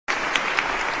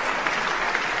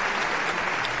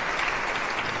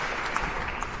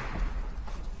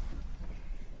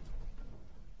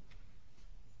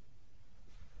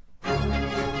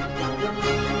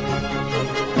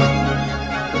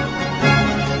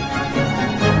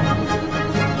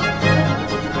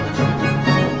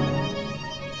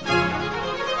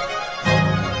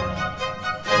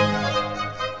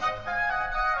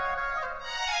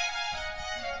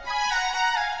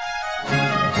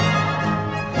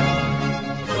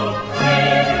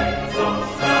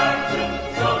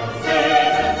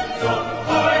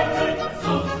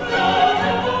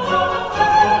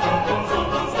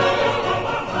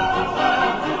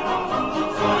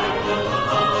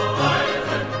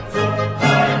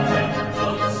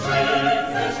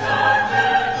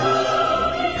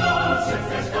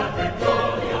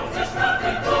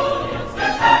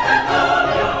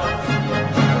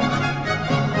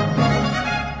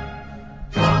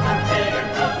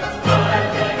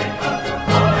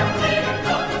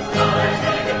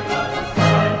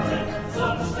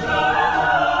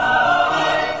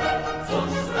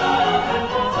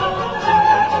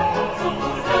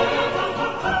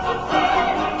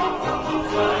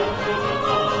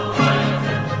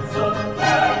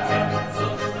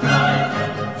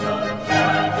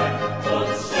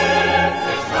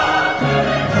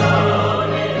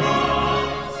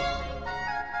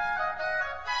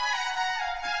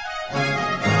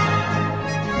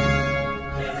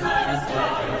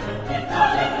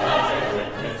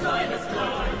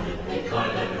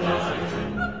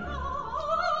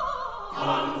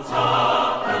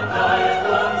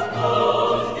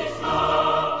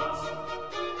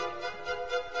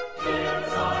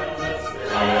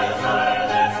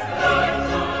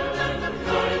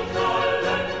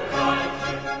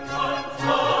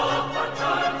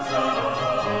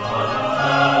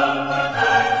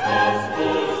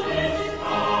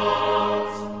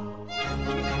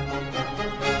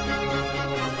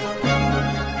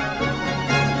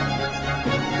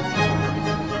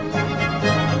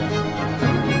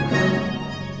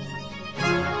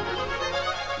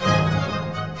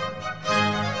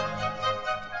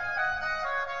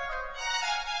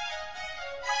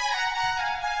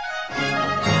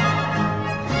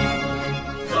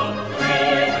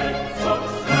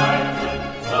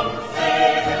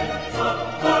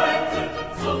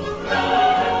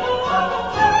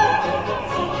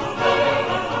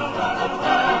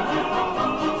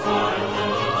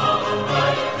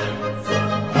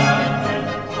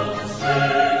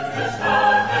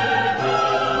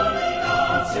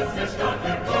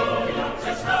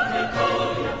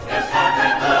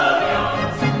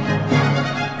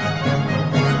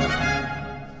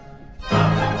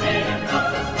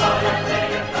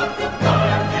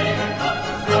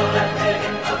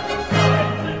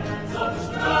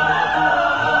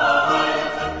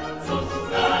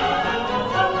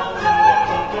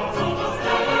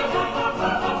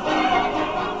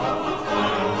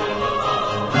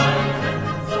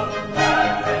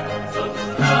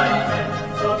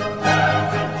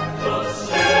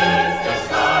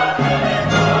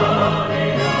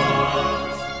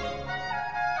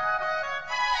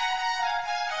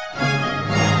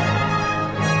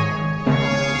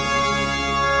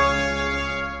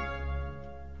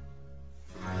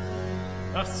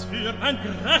das für ein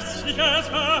grässliches,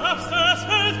 verhasstes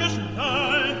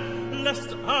Feldgeschrei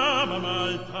lässt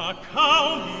abermal da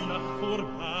kaum die Nacht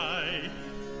vorbei.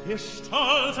 Der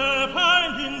stolze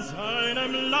Feind in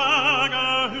seinem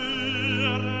Lager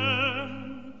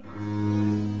hören.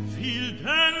 Viel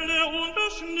Hände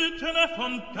unbeschnittene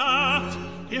von Gat,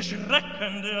 der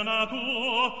Schrecken der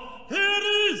Natur, der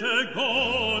Riese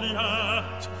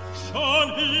Goliath, schon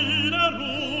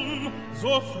wiederum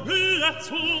so früh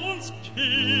zu uns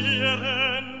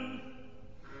kehren.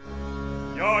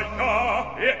 Ja,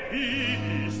 ja,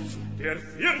 ist's, der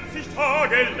 40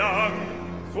 Tage lang,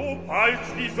 sobald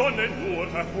die Sonne nur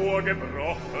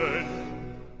hervorgebrochen,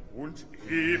 und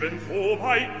ebenso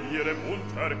bei ihrem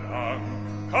Untergang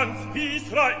ganz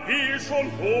Israel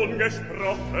schon Hohn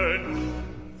gesprochen.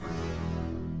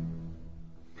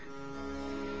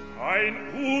 Ein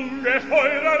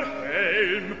ungeheurer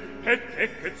Helm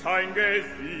bedecket sein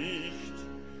Gesicht,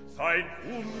 sein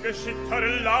ungeschickter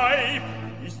Leib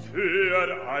ist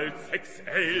höher als 6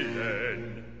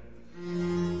 Ellen.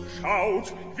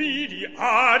 Schaut, wie die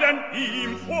Adern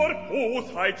ihm vor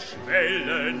Bosheit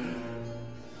schwellen.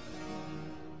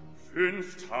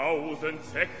 5000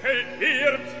 Säckel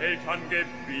Erz hält an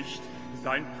Gewicht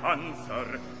sein Panzer,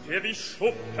 der wie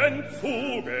Schuppen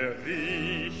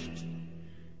zugericht.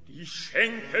 Die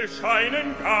Schenkel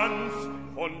scheinen ganz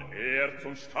von Erz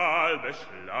und Stahl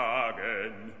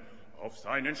beschlagen. Auf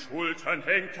seinen Schultern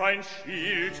hängt ein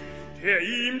Schild, der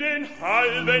ihm den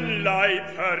halben Leib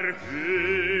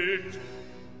verhüllt.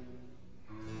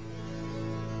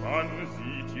 Man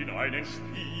sieht ihn einen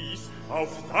Spieß auf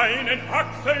seinen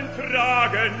Achseln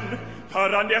tragen,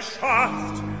 daran der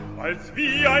Schaft, als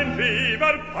wie ein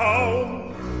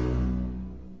Weberbaum.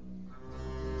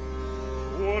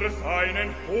 Vor seinen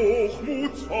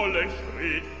hochmutsvollen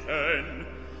Schritten,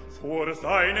 vor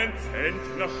seinen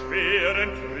zentnerschweren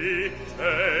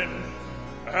Tritten,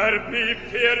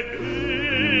 erbebt der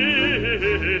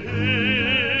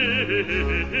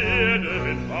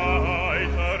Erden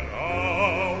weiter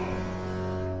Raum.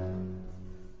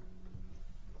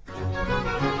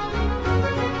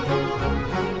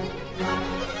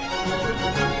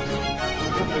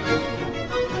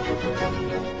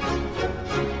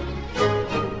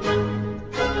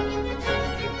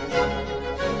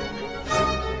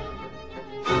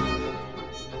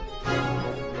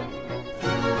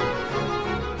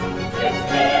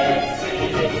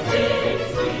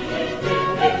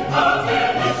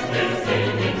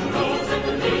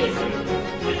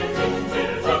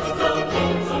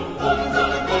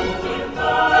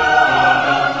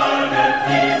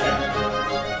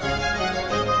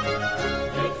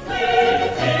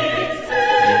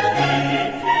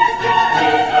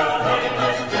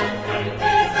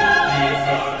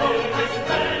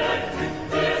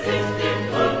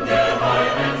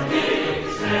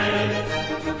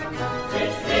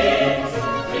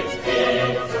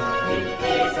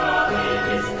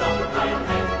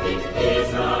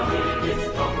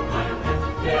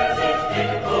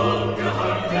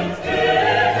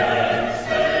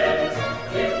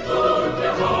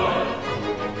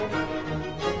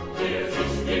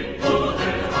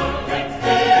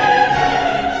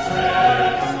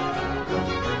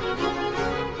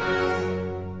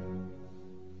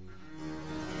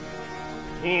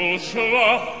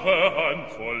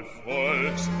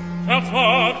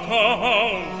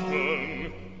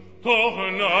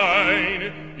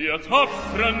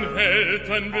 Tapfren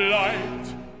Helden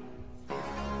bleibt.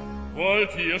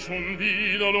 Wollt ihr schon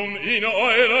wieder in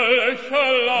eure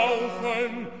Löcher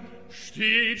laufen?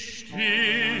 Steht,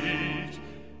 steht!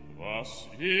 Was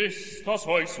ist, das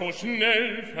euch so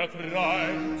schnell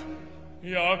vertreibt?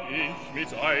 Jag ich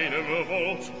mit einem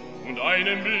Wort und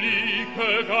einem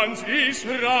Blicke ganz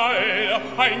Israel,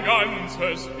 ein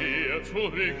ganzes Heer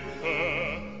zurücke.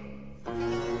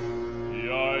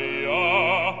 Ja,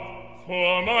 ja,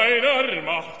 vor meiner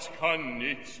Macht kann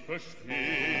nichts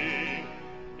bestehen.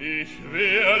 Ich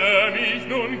werde mich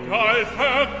nun kalt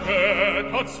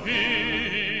vergöttert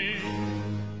ziehen.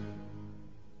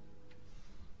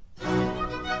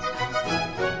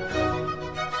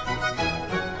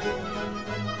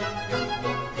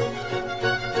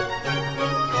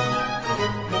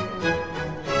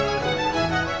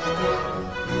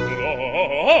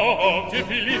 Die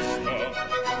Philister,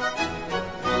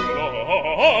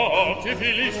 die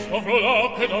Philister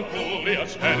frohlocken und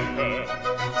Goliaths Stärke.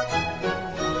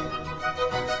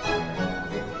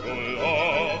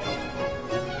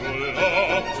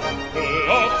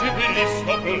 Die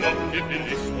Philister und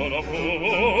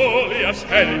Goliaths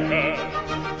Stärke.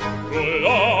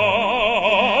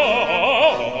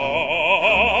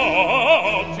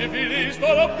 Die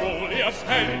Philister und Goliaths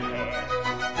Stärke.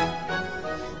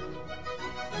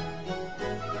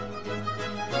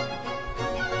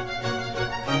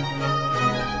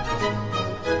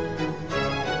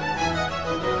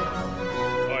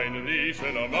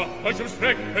 euch um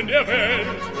Schrecken der Welt.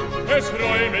 Es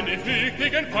räumen die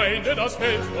flüchtigen Feinde das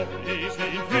Feld, noch wie sie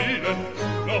ihn fühlen,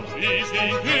 noch wie sie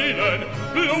ihn fühlen.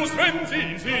 Bloß wenn sie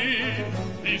ihn sehen,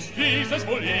 ist dieses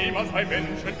wohl jemals ein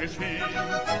Menschen geschehen.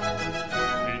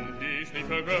 Sind dies nicht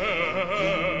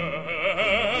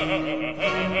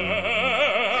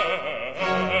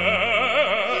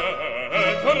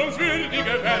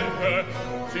vergötterungswürdige Werke,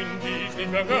 sind dies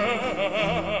nicht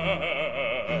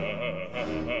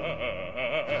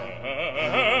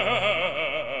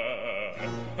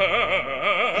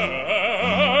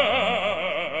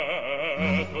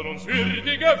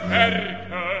Werke.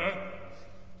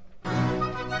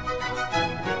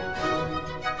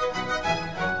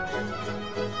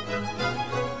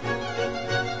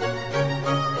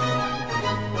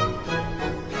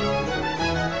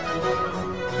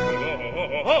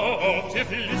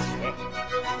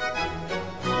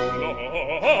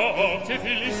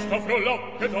 Philister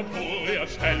frohlocket, obwohl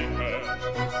Stärke.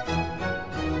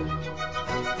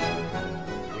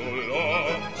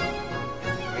 Frohlockt,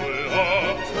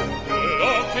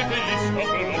 die Philister,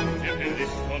 frohlockt, die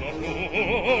Philister,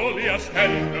 obwohl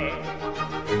Stärke.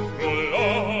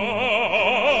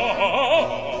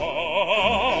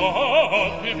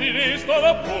 Frohlockt, die Philister,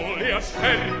 obwohl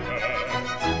Stärke.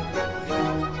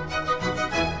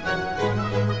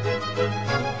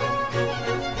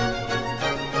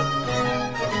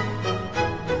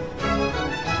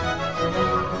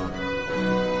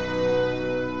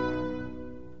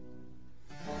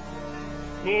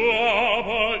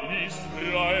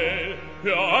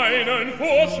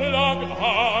 Vorschlag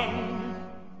an,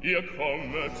 ihr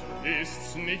kommet,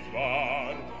 ist's nicht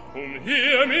wahr,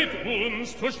 hier mit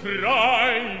uns zu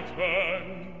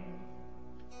streiten.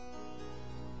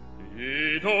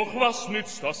 Jedoch was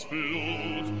nützt das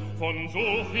Blut von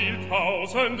so viel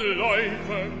tausend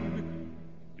Leuten?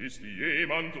 Ist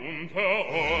jemand unter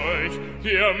euch,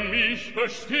 der mich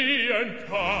verstehen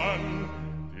kann,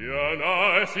 der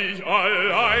nahe sich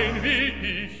allein wie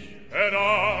ich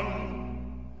heran?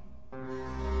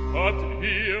 Hat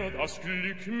ihr das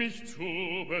Glück, mich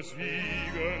zu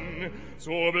besiegen,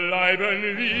 so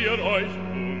bleiben wir euch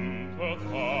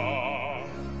untertan.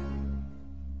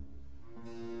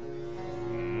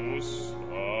 Muss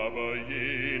aber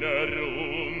jener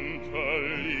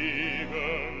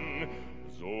unterliegen,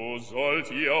 so sollt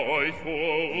ihr euch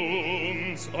vor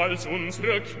uns als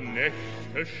unsere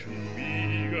Knechte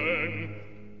schmiegen.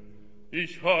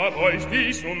 Ich hab euch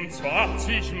dies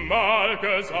 20-mal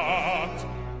gesagt,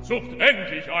 sucht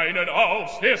endlich einen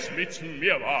aus, der's mit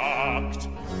mir wagt.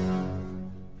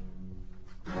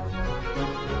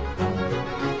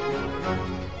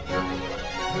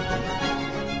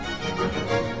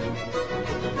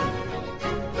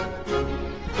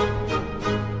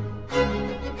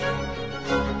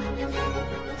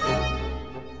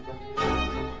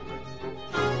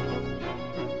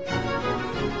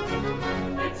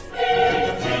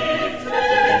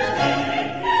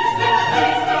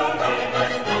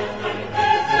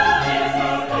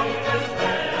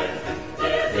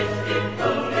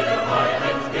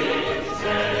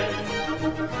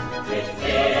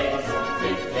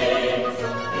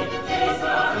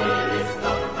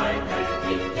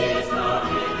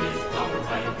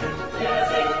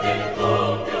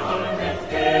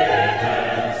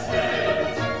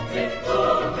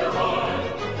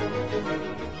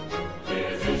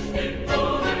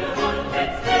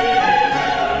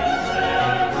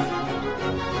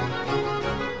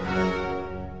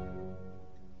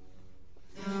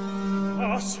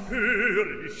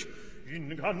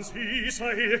 Ganz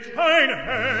Israel kein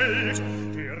Held,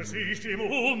 der sich dem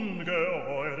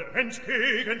Ungeheuer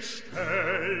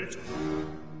entgegenstellt.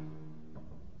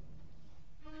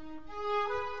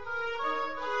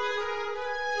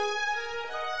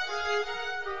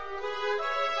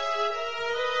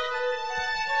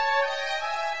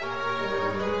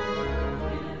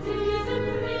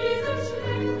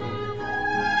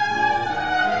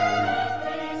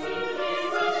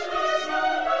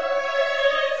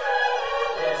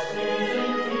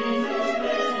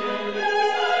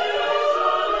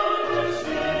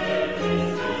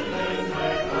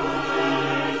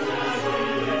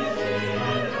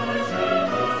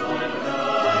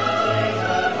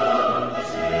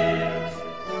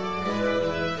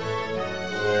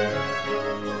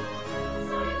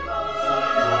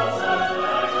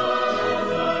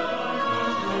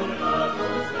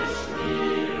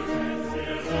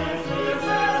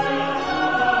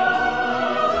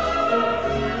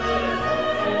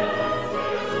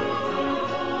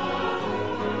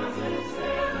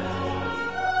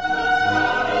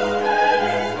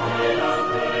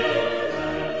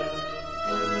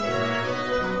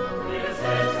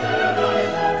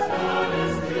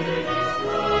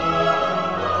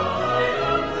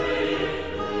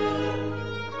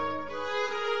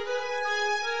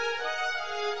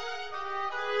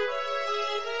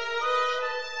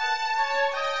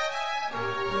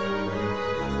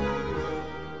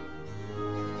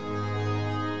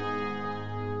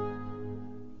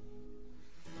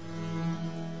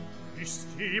 ist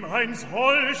ihm ein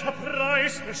solcher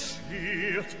Preis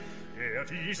beschert, der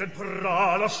diesen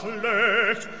Prahler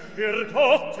schlägt, der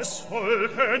Gottes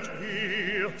Volk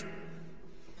entbehrt.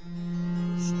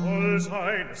 Soll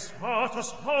seines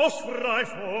Vaters Haus frei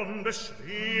von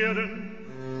Beschwerden,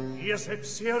 er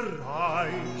selbst sehr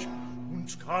reich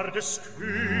und gar des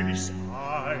Königs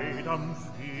Eidam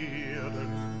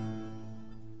werden.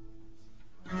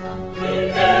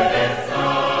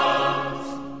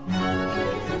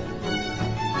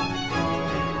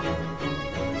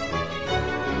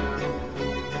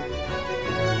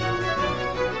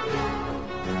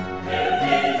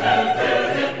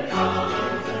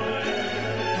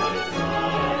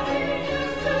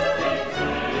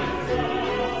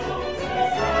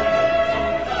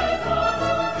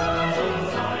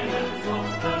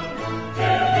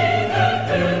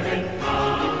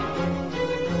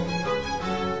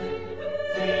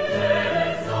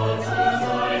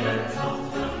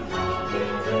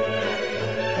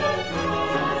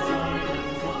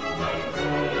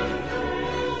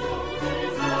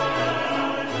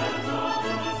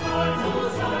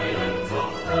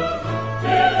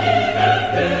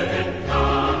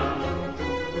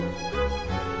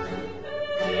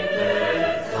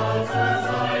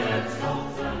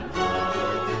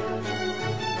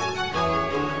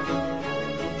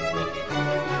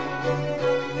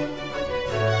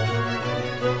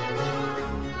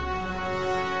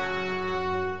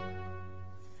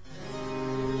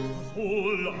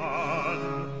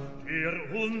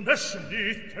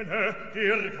 Unbeschnittene,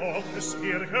 der Gottes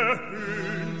Heer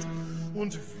gehöhnt,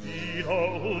 und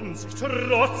wider uns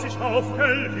trotzig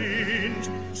aufgelehnt,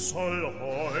 soll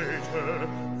heute,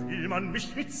 will man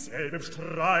mich mit selbem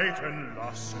streiten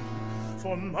lassen,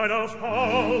 von meiner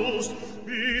Faust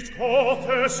mit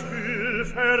Gottes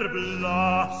Hilfe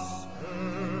erblassen.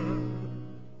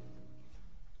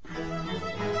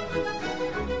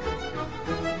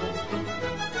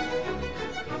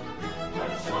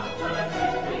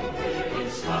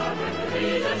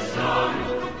 Ja,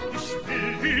 ich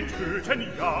will ihn töten,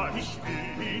 ja, ich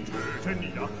will ihn töten,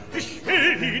 ja. Ich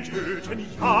starken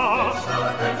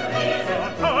Riesen,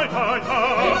 ja, ja,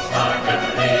 ja. Ich starken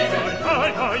Riesen, ja,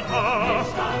 ja, ja. Ich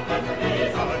starken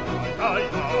Riesen, ja, ja,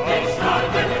 ja. Ich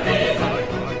starken Riesen,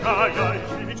 ja, ja, ich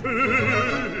will ihn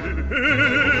töten,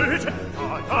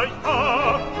 ja, ja, ja.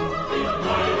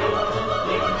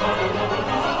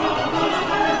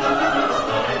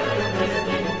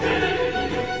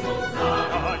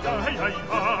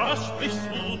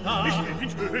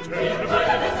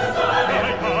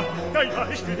 Ja, ja,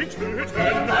 ich will ihn töten.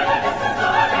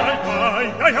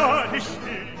 Ja, ja, ich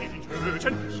will ihn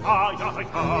töten. Ja, ja,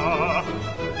 ja.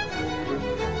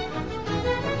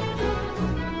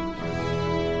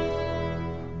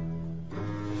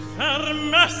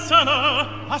 Vermessener,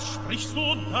 was sprichst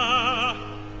du da?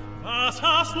 Was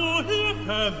hast du hier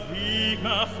für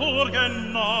Wegner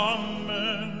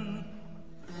vorgenommen?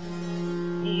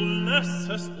 Du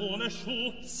lässest ohne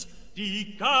Schutz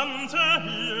die ganze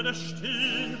Herde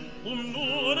stehen,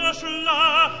 nur der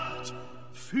Schlacht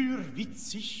für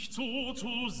witzig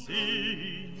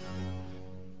zuzusehen.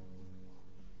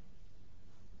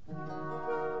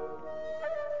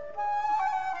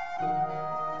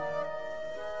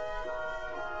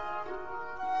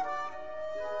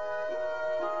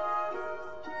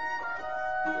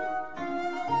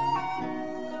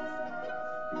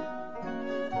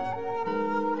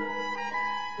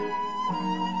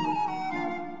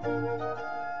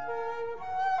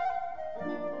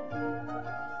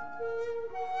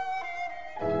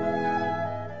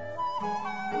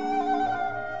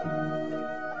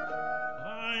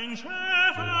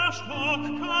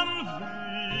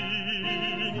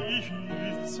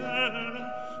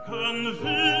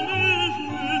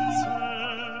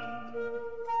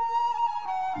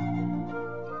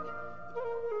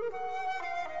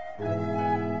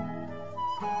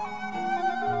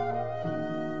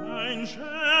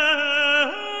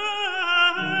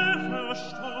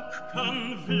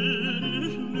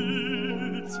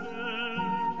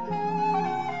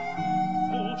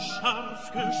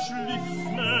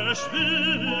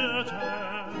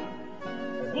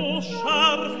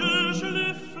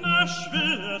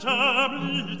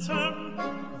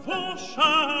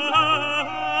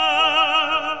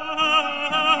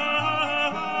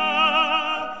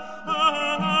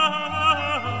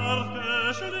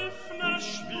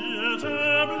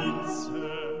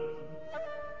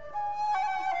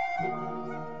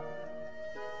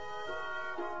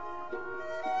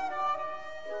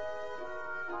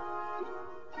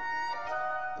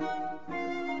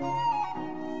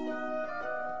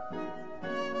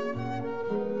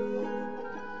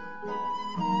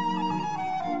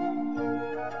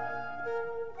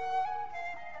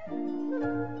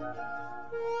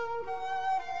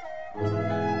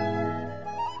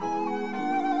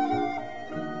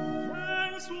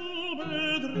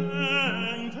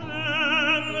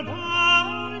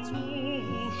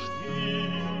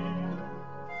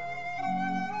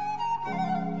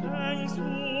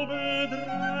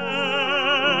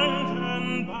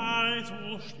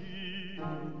 so stehen,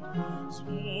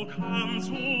 so kann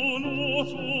zur Not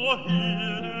zur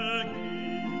Herde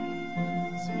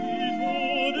gehen, sie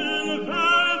vor den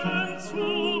Wölfen zu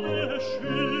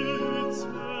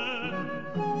beschützen,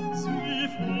 sie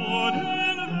vor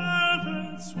den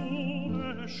Wölfen zu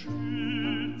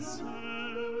beschützen.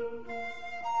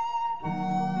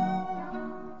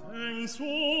 Denn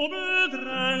so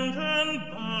bedrängten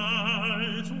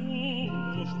bald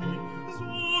durchstehen,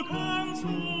 so kann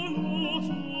zur Not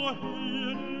zur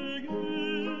Herde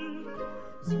gehen,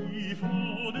 sie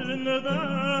vor den Wölfen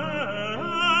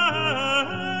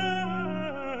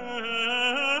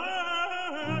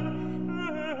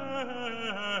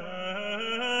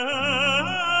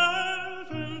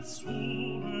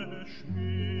zu beschützen.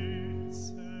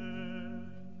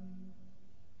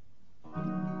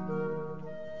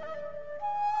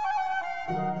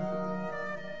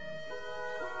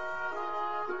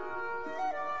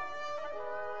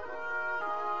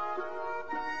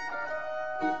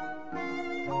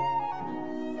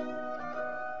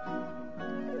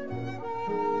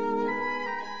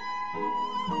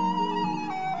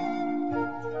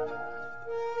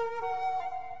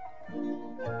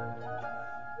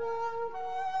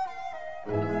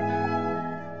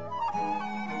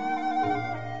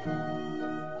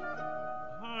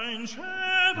 Ein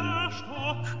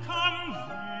Schäferstock kann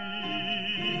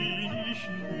wenig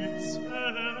nützen,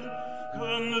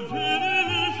 kann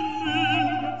wenig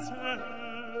nützen.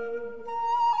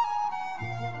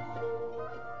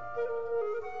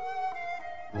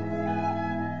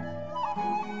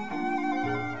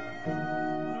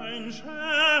 Ein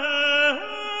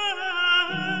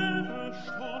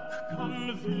Schäferstock kann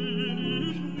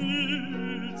wenig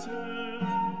nützen.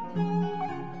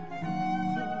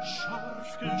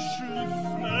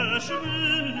 Geschliffene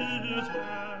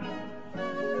Schwerter,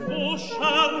 wo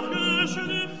scharf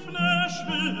geschliffene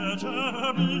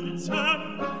Schwerter blitzen,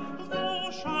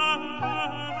 wo scharf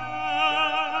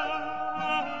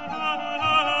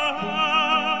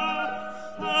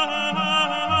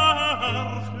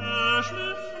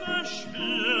geschliffene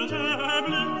Schwerter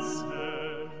blitzen.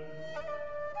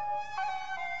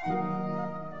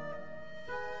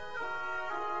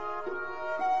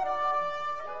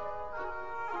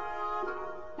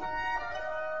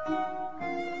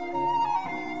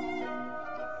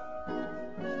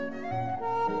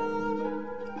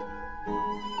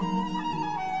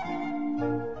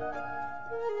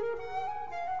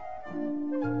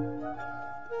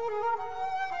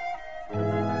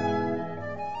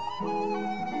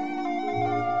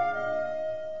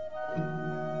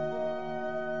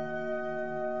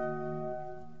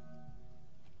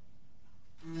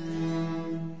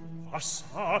 Was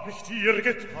hab ich dir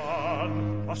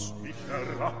getan, was mich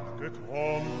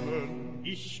herabgekommen?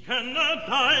 Ich kenne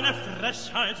deine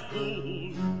Frechheit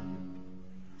wohl.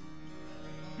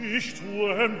 Ich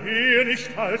tue mehr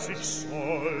nicht, als ich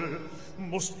soll.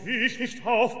 Musst ich nicht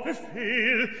auf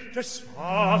Befehl des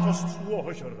Vaters zu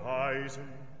euch reisen,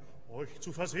 euch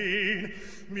zu versehen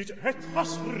mit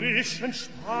etwas frischen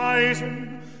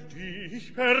Speisen, die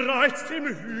ich bereits dem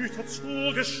Hüter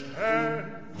zugestellt?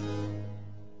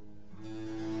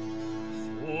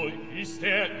 Wo ist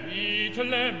der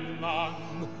edle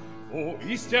Mann? Wo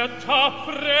ist der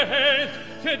tapfere Held,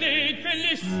 der den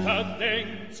Philister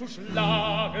denkt zu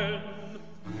schlagen?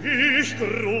 Ich,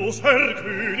 großer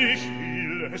König,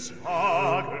 will es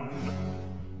wagen.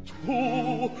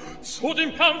 Du, zu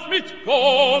dem Kampf mit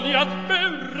Goliath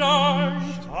bereit.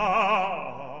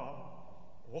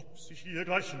 Ob sich hier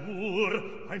gleich nur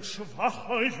ein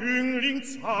schwacher Jüngling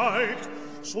zeigt,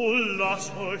 so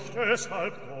lasst euch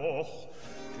deshalb doch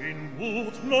den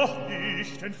Mut noch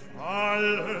nicht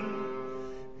entfallen.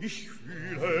 Ich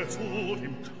fühle zu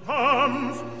dem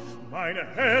Kampf mein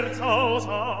Herz aus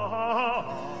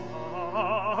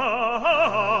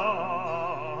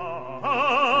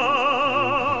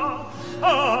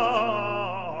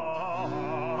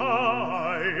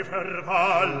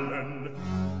verfallen.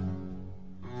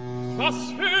 Was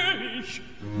hör ich?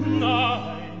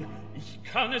 Nein, ich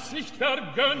kann es nicht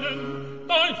vergönnen,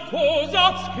 dein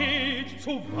Vorsatz geht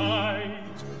zu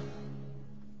weit.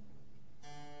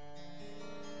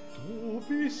 Du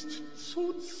bist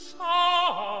zu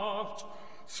zart,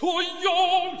 zu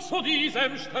jung zu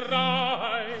diesem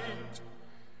Streit,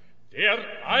 der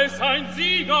als ein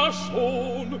Sieger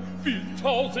schon viel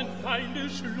 1000 Feinde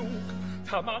schlug,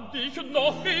 da man dich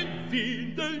noch in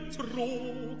Windeln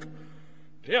trug.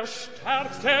 Der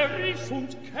stärkste Ries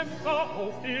und Kämpfer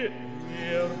auf der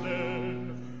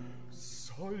Erde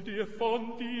soll dir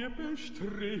von dir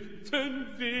bestritten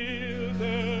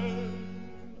werden.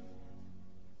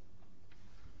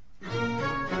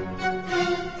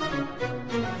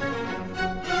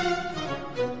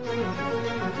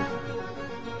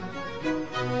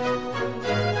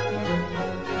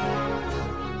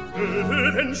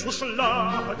 zu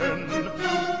schlagen,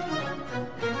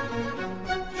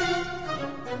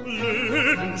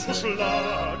 Löwen zu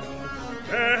schlagen,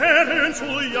 Bären zu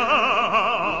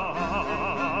jagen.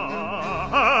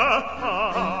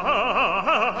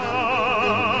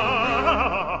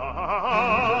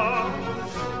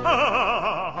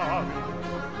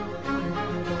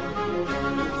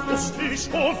 Ist die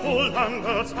schon vor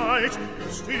langer Zeit,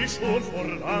 ist die schon vor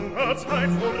langer Zeit,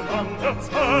 vor langer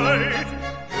Zeit.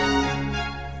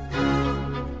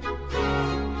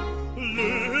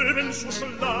 Löwen zu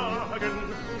schlagen,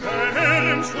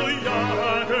 Bären zu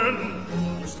jagen,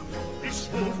 ist die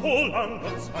schon vor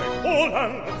langer Zeit, vor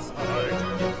langer Zeit.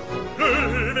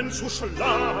 Löwen zu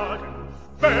schlagen,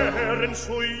 Bären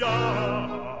zu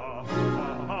jagen.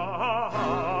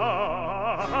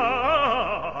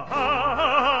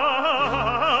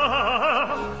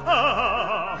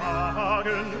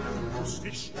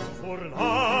 Vor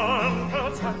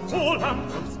langer Zeit, vor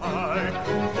langer Zeit,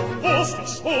 wusst ich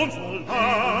schon vor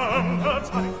langer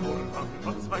Zeit, vor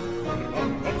langer Zeit, vor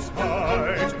langer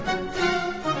Zeit.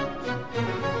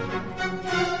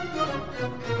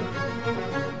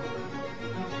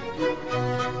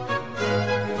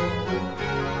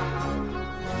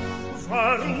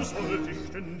 Warum sollte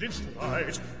ich denn den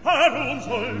Streit, warum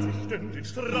sollte ich denn den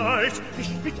Streit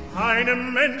nicht mit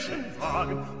einem Menschen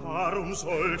wagen? Warum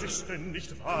sollte ich's denn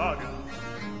nicht wagen?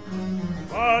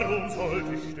 Warum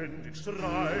sollte ich denn den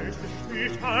Streit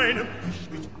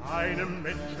nicht mit einem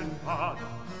Menschen wagen?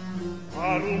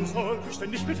 Warum sollte ich's denn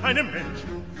nicht mit einem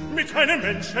Menschen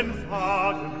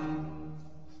wagen?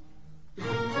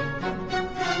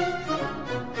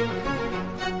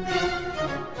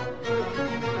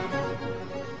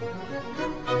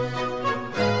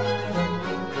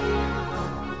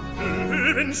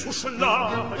 Löwen zu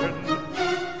schlagen,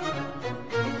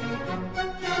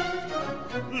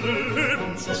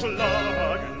 Löwen zu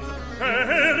schlagen,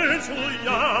 Bären zu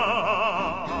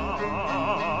jagen.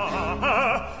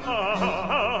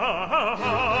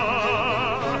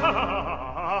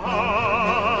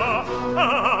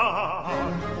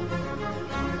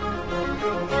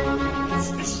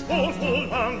 Ist die schon vor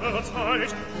langer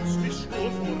Zeit, ist die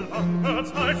schon vor langer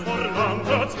Zeit, vor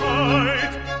langer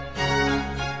Zeit.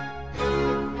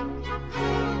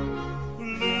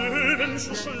 Löwen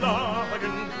zu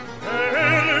schlagen,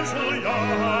 Bären zu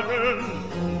jagen,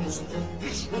 ist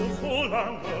die schon vor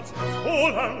langer Zeit,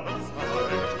 vor langer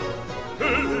Zeit.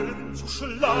 Löwen zu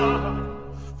schlagen,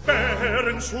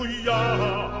 Bären zu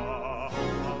jagen.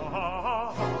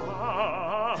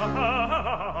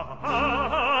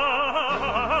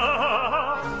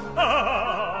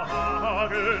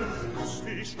 Ist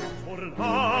die schon vor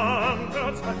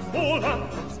langer Zeit, vor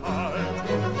langer Zeit.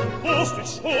 Wusst ich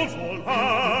schon vor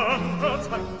langer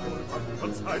Zeit, vor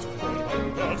langer Zeit, vor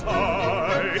langer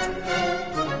Zeit.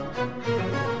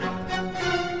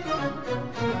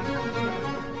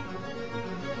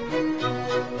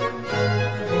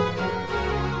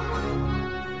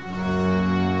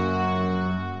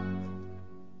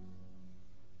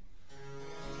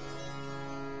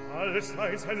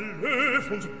 Allseits ein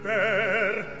Löw und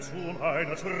Bär zu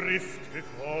meiner Schrift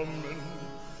gekommen,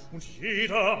 und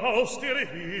jeder aus der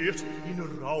Herd in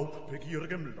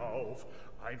raubbegiergem Lauf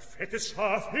ein fettes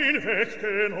Schaf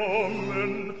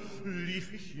hinweggenommen,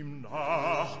 lief ich ihm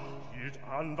nach, hielt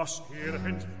an, was er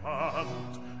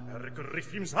entfand,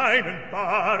 ergriff ihm seinen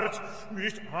Bart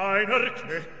mit einer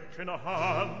kecken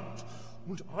Hand,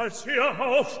 und als er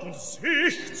aufstund,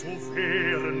 sich zu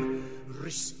wehren,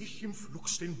 riss ich ihm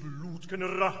flugs den blutgen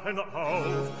Rachen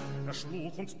auf,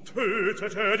 erschlug und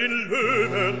tötete den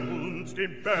Löwen und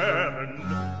den Bären.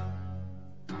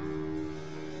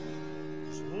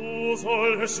 So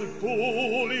soll es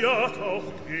Goliath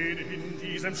auch gehen in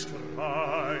diesem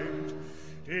Streit,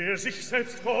 der sich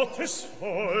selbst Gottes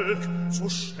Volk zu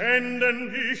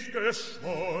schänden nicht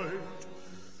gescheut.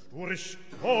 Durch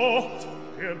Gott,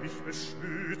 der mich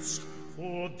beschützt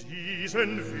vor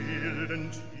diesen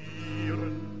wilden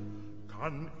Tieren,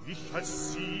 kann ich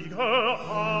als Sieger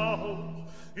auch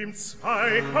im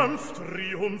Zweikampf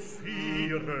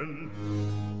triumphieren.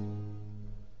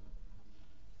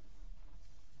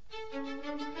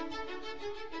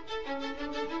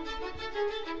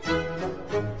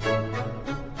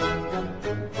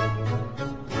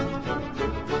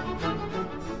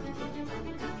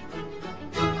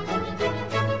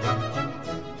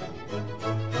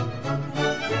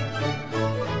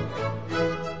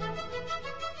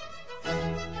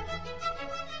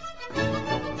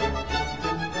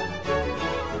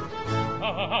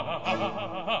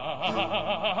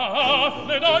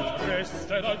 Öffnet euch,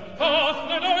 rüstet euch,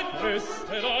 öffnet euch,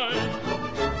 rüstet euch.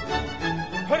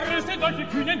 Rüstet euch die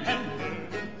kühnen Hände,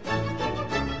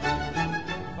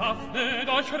 Waffnet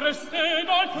euch, rüstet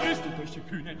durch die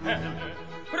kühnen Hände,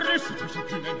 rüstet durch die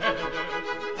kühnen Hände.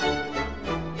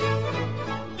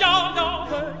 Ja, ja,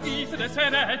 vergieße des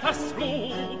Verräters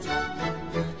Blut.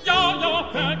 Ja, ja,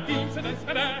 vergieße des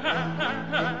Verräters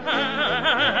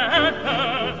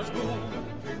Blut.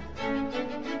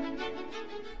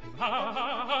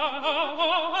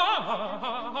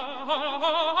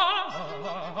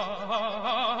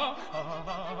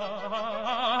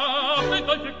 Mit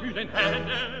euch kühnen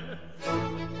Hände,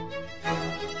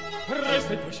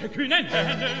 rüstet durch die kühnen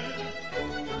Hände.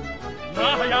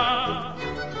 Na ja,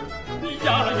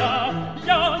 ja, ja, ja,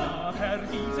 ja,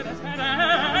 vergieße des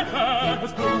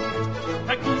Verräters Blut,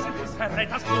 vergieße des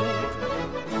Verräters Blut.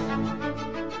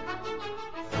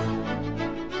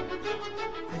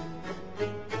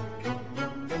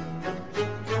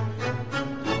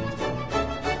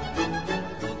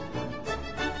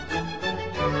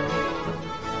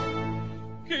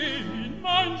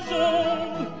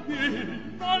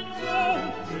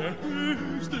 Der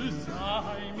Höchste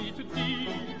sei mit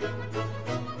dir.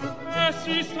 Es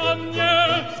ist an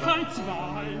jetzt kein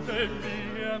Zweifel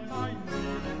mehr bei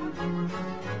mir,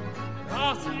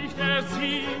 dass ich der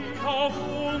Sieg auf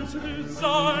unsere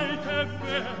Seite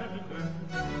werde.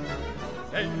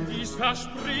 Denn dies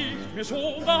verspricht mir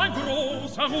schon ein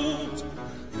großer Mut,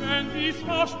 denn dies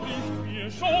verspricht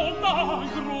mir schon ein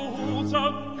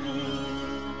großer Mut.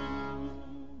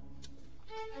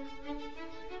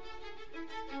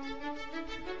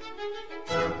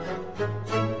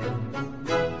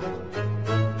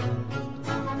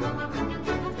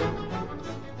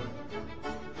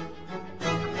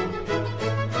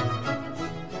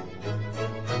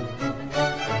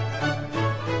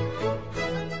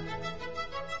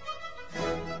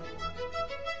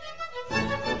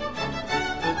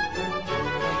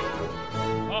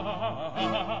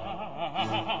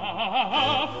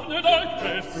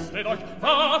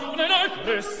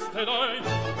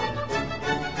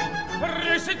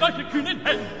 Rüstet euch die kühnen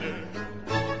Hände.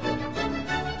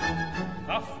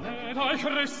 Waffnet euch,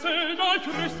 rüstet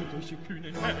durch die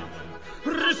kühnen Hände.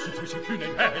 Rüstet durch die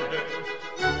kühnen Hände.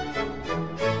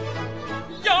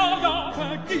 Ja, ja,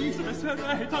 vergieße des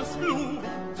Verräters Blut.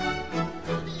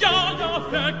 Ja, ja,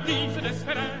 vergieße des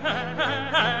Verräters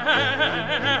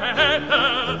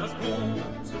Blut.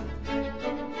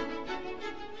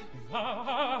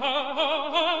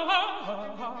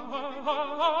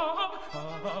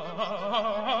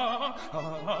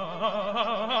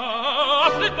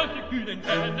 Öffnet euch die kühnen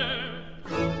Hände,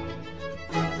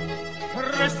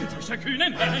 rüstet euch die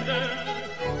kühnen Hände.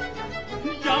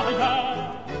 Ja, ja,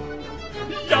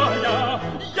 ja, ja,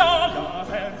 ja, ja,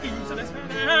 vergieße des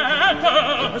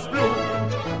Verräters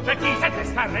Blut, vergieße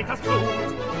des Verräters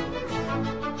Blut.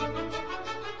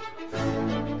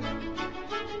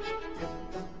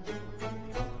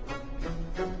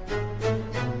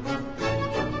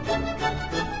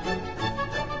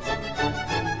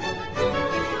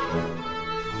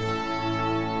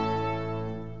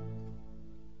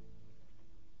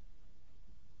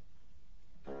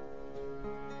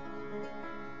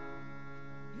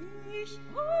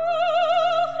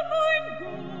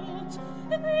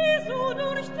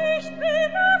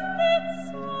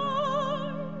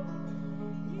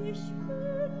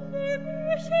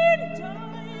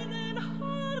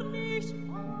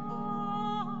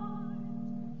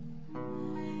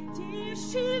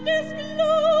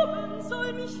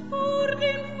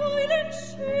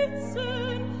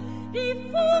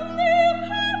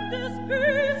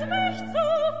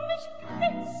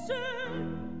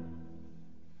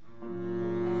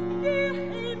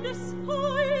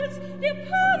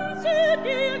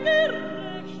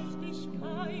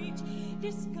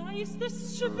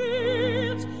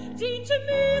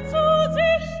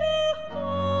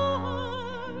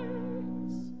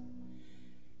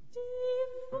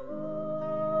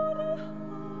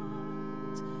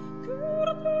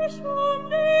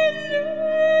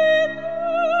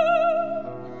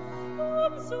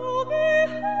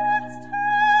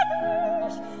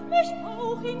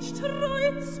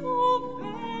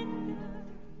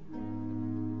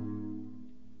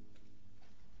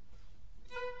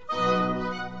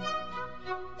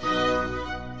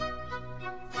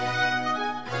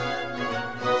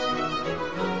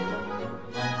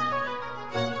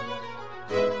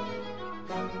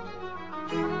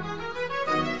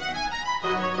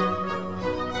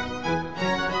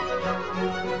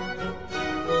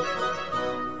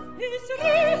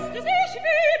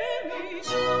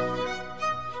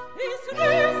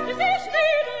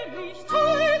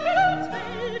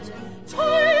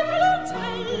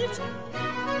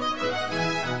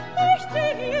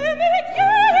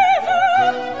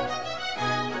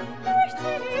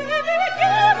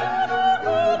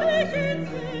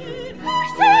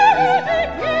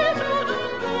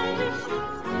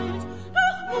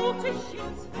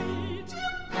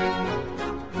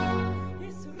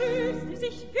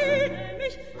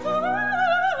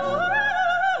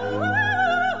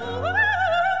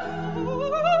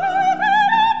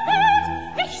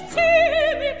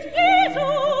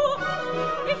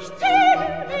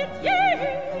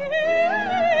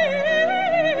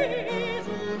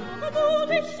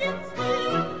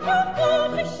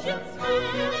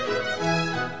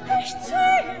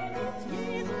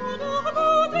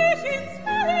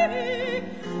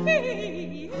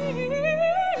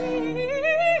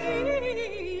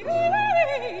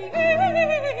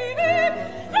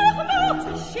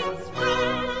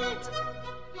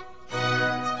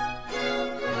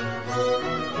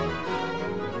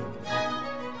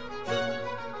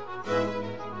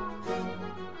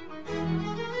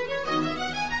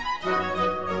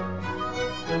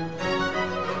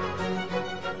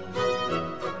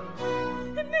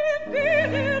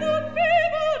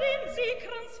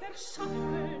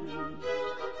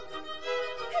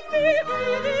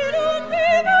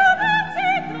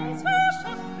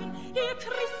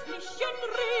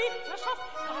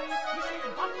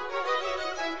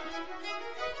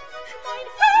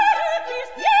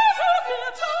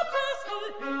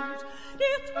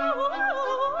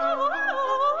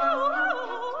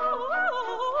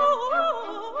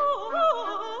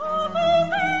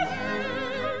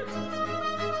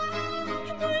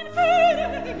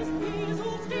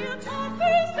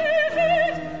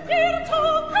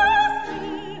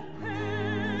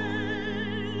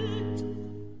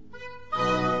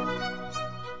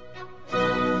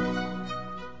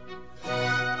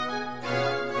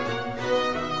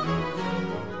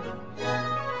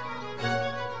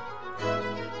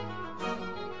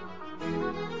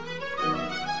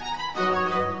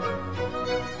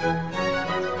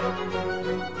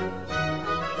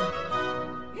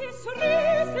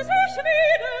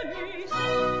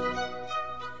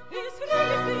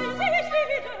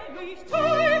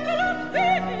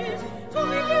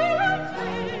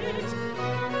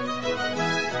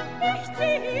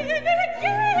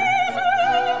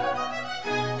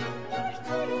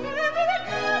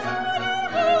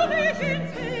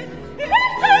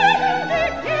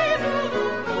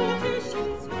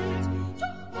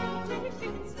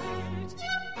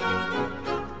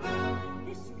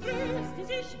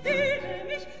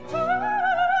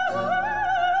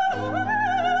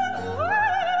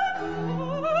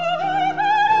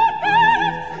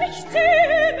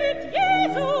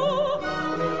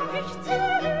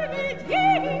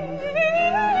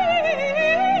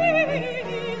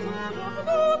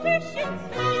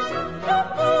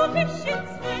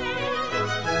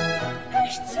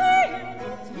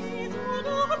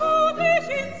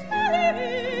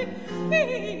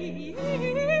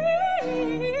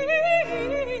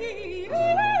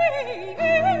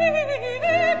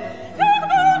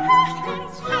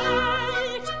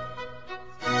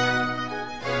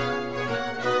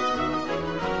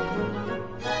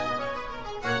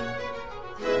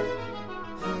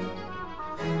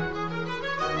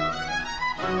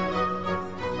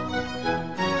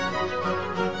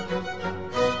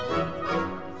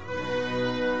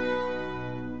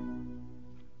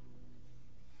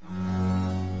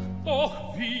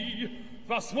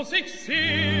 Was muss ich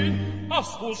sehen?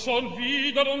 Hast du schon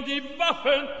wiederum die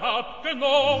Waffen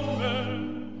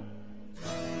abgenommen?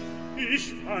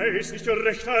 Ich weiß nicht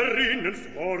recht darinnen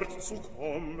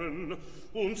fortzukommen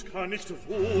und kann nicht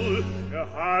wohl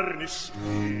beharrlich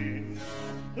stehen.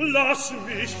 Lass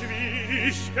mich, wie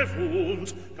ich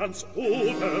gewohnt, ganz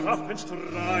ohne Waffen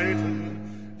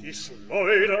streiten, die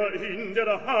Schleuder in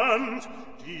der Hand,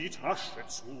 die Tasche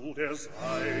zu der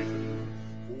Seite,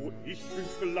 wo ich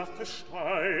 5 glatte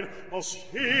Stein aus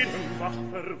jedem Bach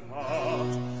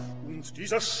verwahrt. Und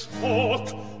dieser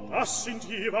Stock, das sind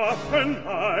die Waffen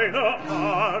meiner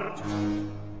Art.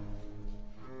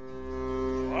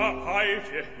 Da eilt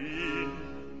ihr hin,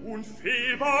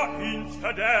 unfehlbar ins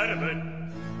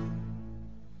Verderben.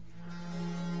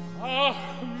 Ach,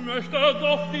 möchte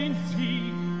doch den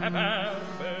Sieg erwerben.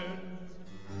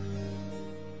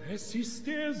 Es ist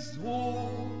der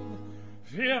Sohn,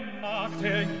 wer mag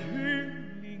der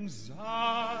Jüngling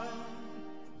sein?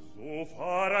 So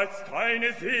fahr als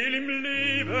deine Seele im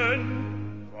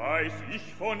Leben, weiß ich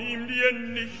von ihm dir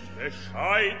nicht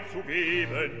Bescheid zu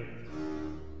geben.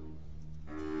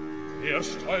 Der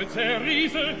stolze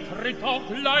Riese tritt auch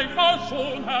gleich auch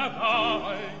schon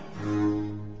herbei.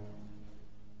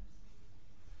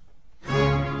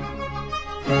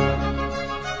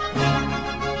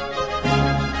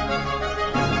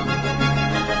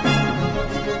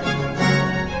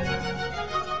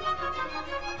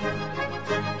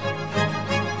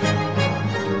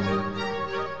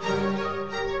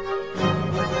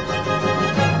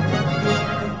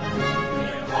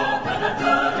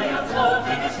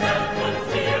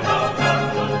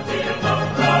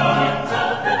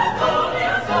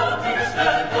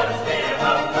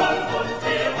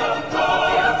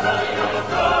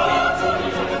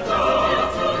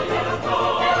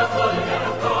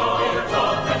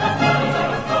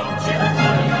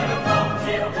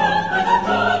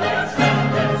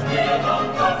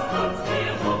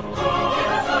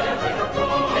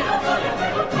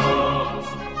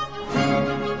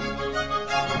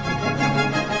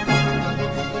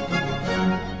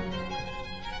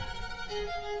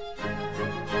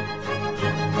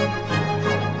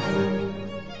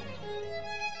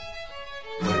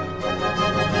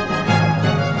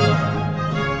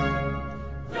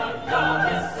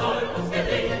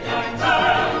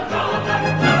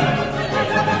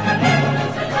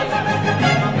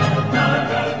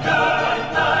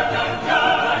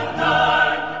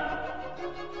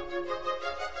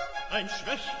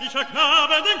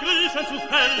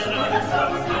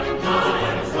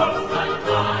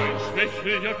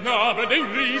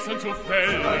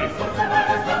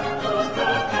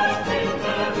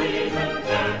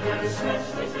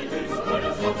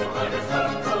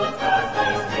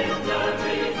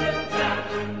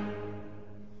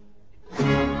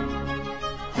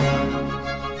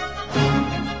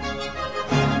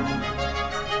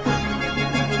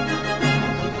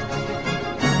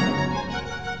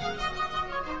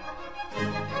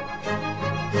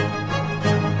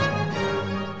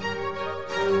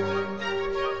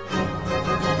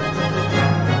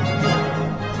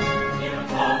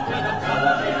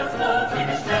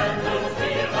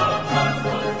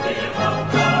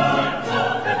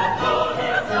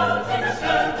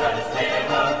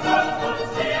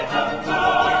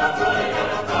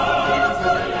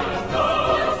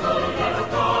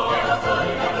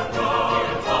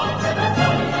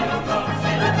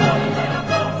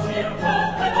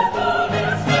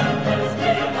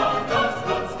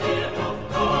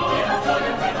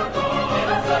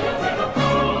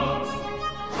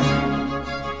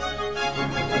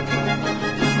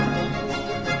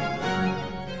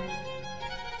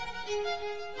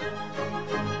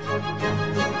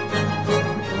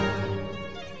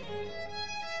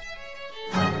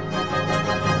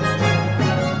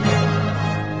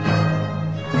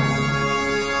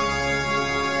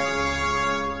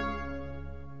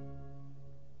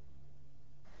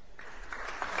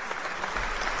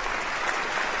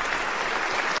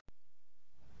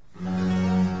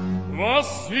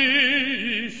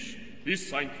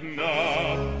 Ist ein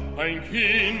Knab, ein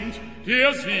Kind,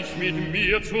 der sich mit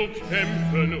mir zu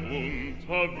kämpfen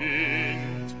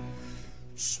unterwindet.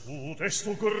 Zu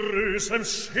desto größerem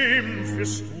Schimpf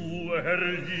wirst du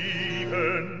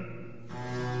erliegen,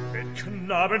 wenn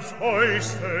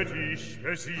Knabenfäuste dich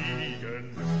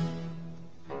besiegen.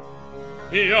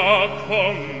 Ja,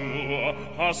 komm nur,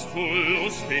 hast du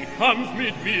Lust, den Kampf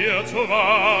mit mir zu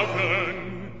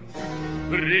wagen?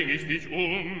 Bring ich dich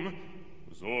um,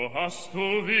 so hast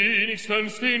du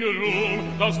wenigstens den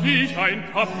Ruhm, dass dich ein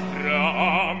tapferer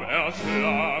Arm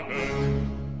erschlagen.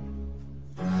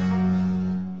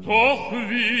 Doch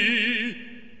wie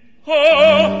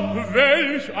Ah,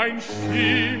 welch ein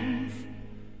Schimpf!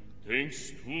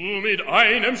 Denkst du mit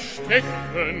einem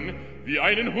Stecken, wie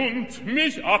einen Hund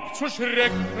mich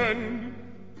abzuschrecken?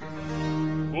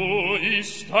 Wo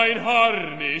ist dein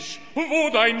Harnisch, wo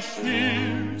dein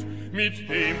Schild, mit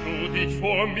dem du dich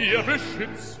vor mir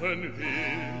beschützen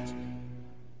willst?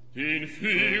 Den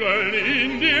Vögeln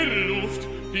in der Luft,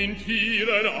 den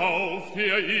Tieren auf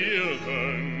der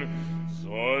Erden,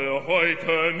 soll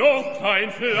heute noch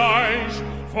dein Fleisch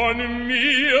von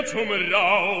mir zum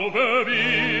Raube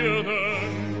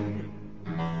werden.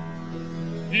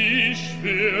 Ich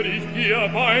schwör ich dir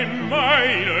bei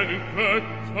meinen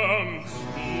Göttern zu.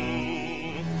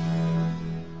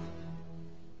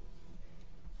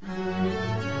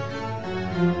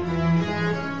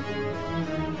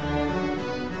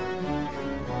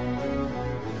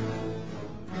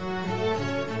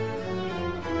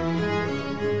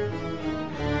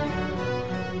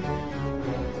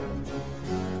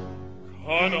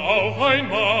 Kann auch ein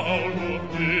Maulwurf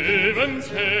Löwen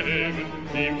zähmen,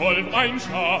 dem Wolf ein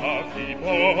Schaf die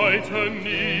Beute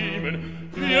nehmen,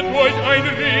 wird durch ein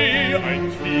Reh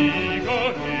ein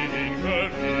Tiger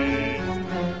hingericht.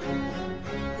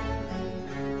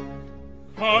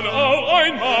 Kann auch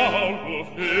ein Maulwurf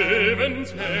Löwen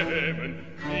zähmen,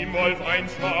 dem Wolf ein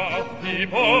Schaf die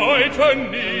Beute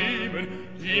nehmen,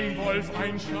 dem Wolf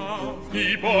ein Schaf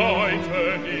die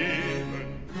Beute nehmen.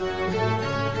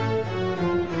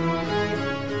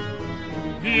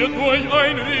 Wird durch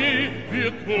ein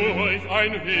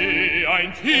Reh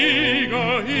ein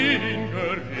Tiger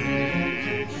hingericht.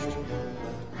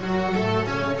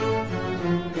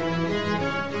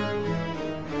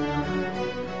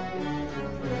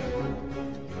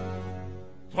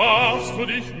 Darfst du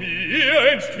dich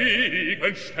mir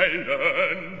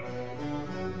entgegenstellen?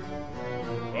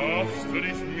 Darfst du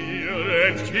dich mir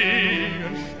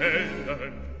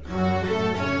entgegenstellen?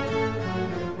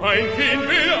 Ein Kind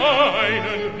will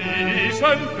einen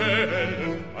Riesen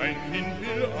fällen, ein Kind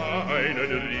will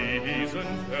einen Riesen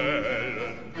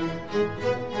fällen.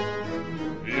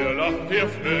 Wer lacht der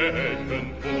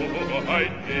frechen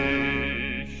Torheit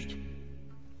nicht?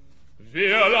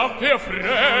 Wer lacht der frechen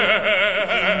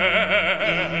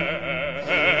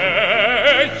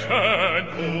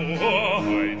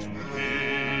Torheit nicht?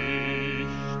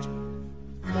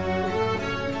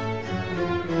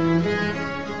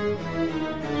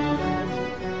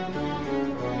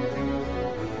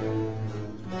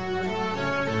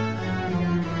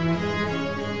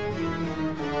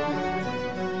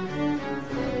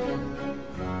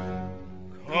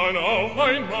 Kann auch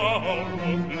ein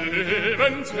Maulwurf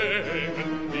Löwen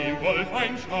zähmen, dem Wolf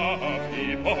ein Schaf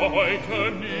die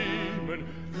Beute nehmen,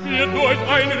 wird durch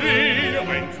ein Reh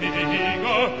ein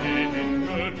Tiger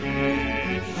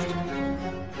hingericht.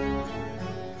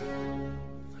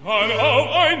 Kann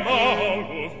auch ein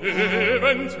Maulwurf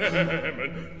Löwen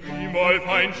zähmen, dem Wolf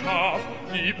ein Schaf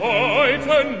die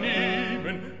Beute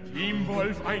nehmen, dem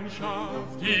Wolf ein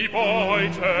Schaf die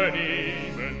Beute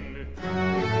nehmen.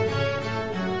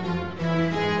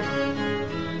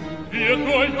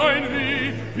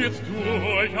 Wird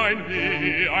durch ein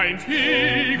Reh ein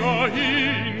Tiger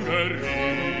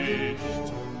hingericht.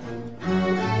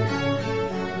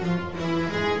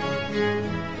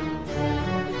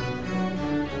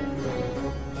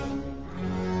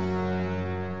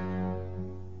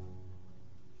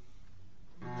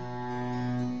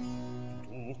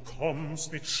 Du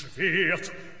kommst mit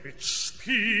Schwert, mit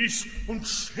Spieß und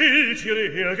Schild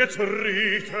hierher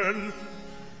getreten,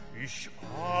 ich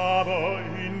aber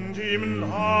in dem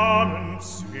Namen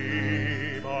Zebaoth,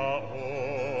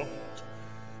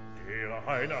 der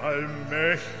ein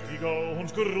allmächtiger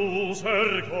und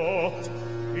großer Gott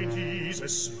in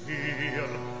dieses Meer,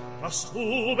 das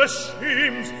du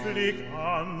beschimpft, pflegt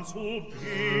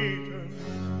anzubeten.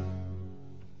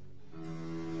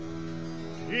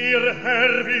 Der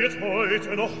Herr wird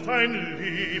heute noch dein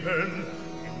Leben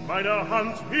in meiner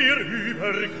Hand mir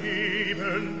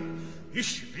übergeben.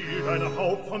 Ich will dein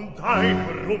Haupt von deinem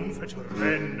Rumpfe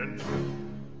trennen.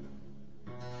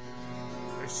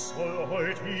 Es soll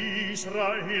heut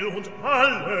Israel und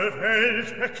alle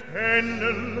Welt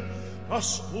bekennen,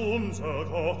 dass unser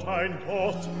Gott ein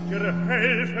Gott dir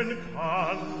helfen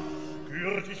kann.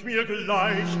 Gürt ich mir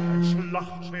gleich ein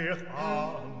Schlachtschwert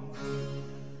an.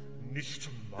 Nicht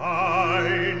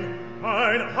mein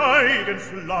eigen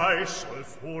Fleisch soll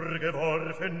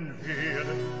vorgeworfen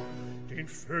werden, den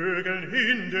Vögeln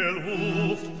in der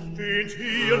Luft, den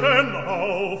Tieren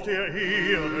auf der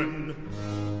Erden.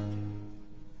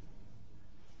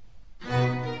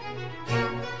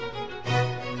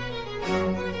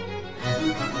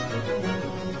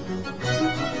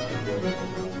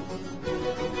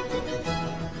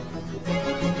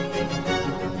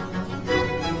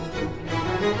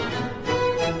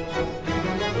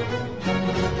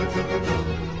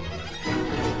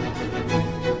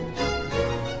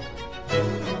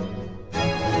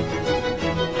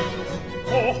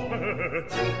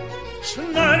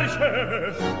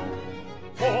 Schnarche,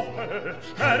 poche,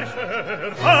 schnarche,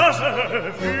 rase,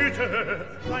 wüte,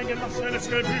 mein gelassenes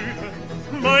Gemüte,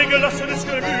 mein gelassenes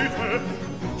Gemüte,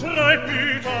 treib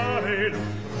mich ein,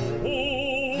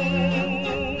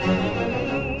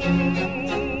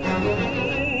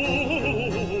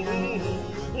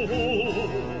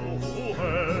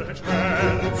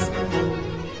 Schmerz.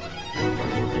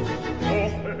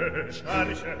 Poche,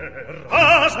 schnarche,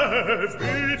 rase,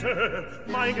 wüte,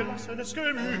 mein gelassenes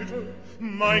Gemüte,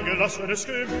 mein gelassenes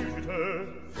Gemüte,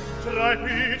 treib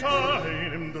mit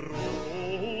einem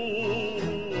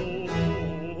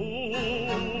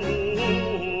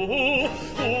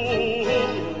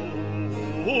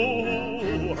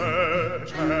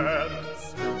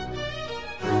Schmerz.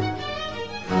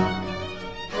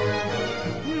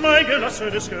 Mein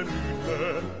gelassenes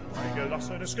Gemüte, mein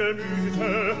gelassenes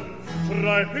Gemüte,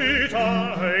 treib mit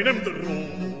einem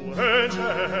drohen Herz,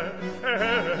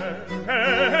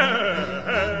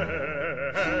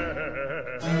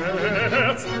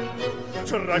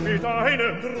 treib mit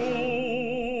einem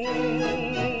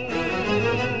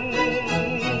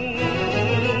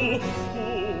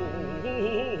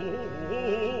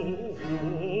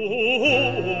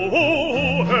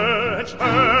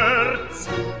Herz.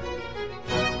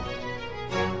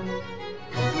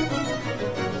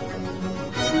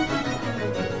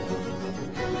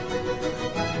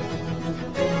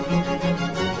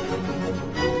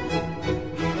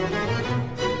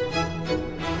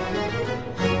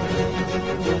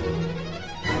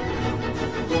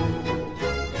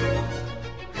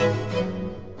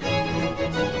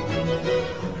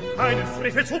 Einen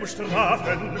Frevel zu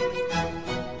bestrafen,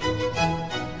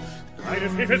 einen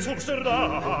Frevel zu bestrafen,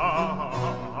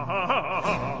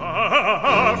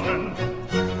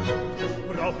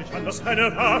 brauch ich anders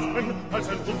keine Waffen als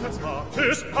ein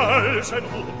unverzagtes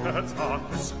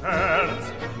Herz.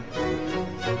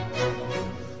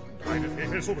 Eine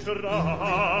Frevel zu bestrafen,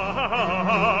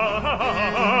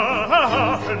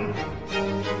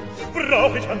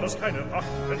 brauch ich anders keine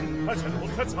Waffen als ein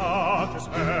unverzagtes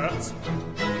Herz.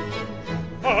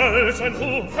 Als ein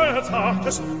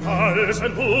unverzagtes Herz.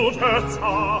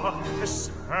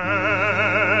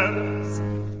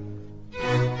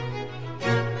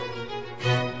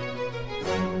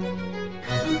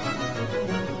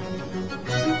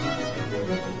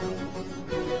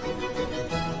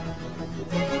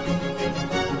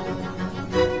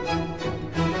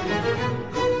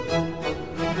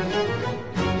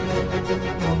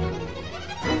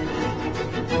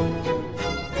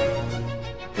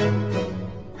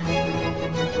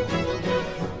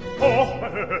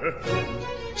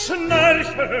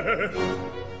 Schnarche,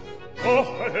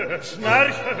 poche,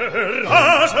 schnarche,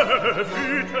 rase,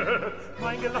 wüte,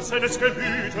 mein gelassenes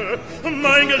Gemüte,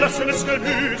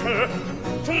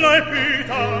 treib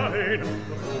mich ein,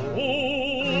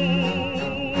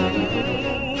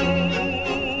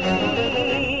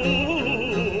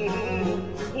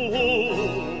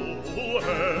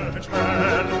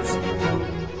 Schmerz.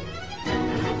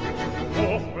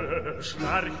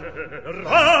 Schnarche,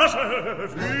 rase,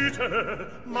 wüte,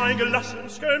 mein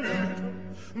gelassenes Gemüte,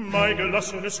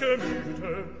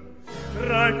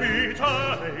 treib mit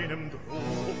einem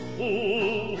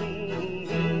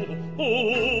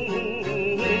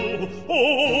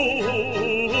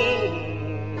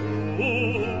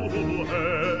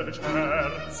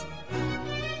Herz.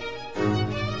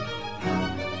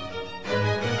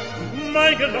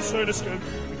 Mein gelassenes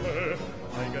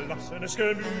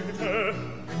Gemüte,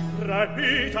 treib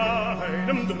mit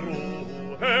einem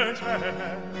drohen Herz,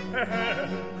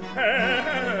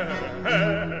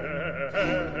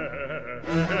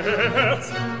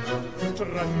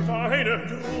 treib mit einem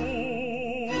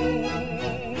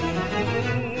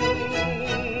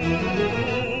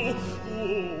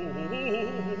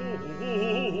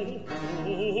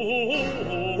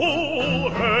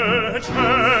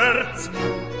Herz.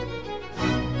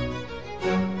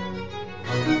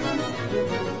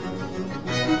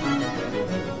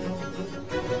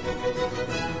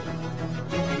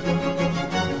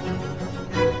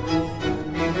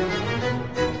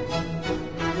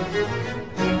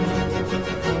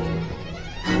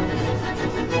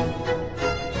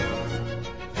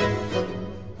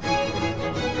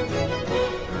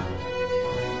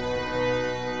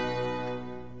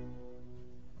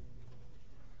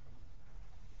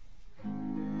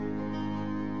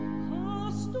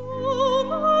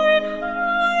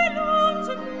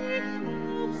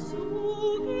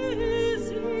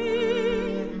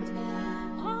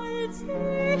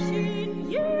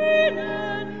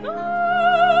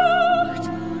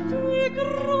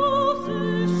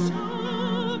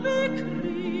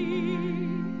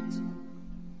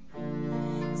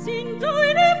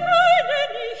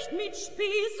 mit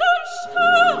Spieß und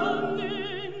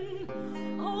Stangen,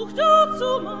 auch dazu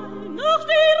mal nach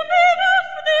dir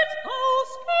bewaffnet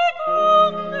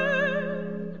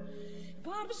ausgegangen,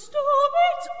 warfst du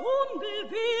mit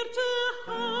unbewehrter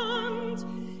Hand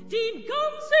den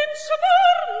ganzen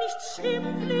Schwarm nicht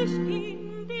schimpflich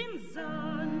in den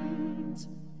Sand.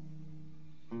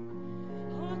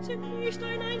 Hatte nicht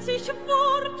ein einzig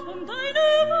Wort von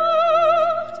deiner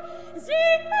Macht sie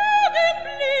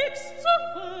augenblicks zu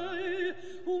voll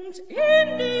und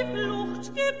in die Flucht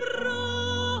gebracht.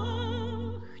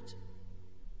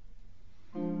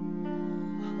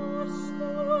 Hast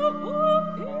du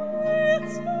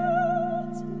umgerzelt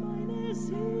meine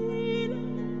Seele,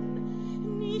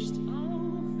 nicht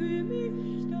auch für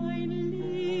mich dein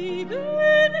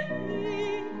Leben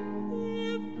hingewahrt?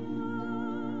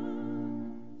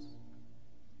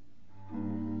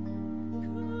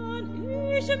 Kann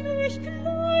ich mich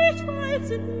gleichfalls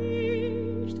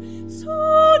nicht zu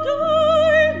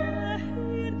deiner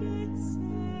Herde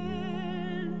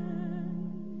zählen?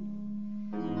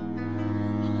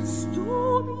 Hast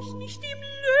du mich nicht im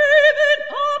Löwen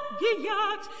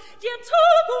abgejagt, dir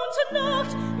Tag und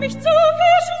Nacht mich zu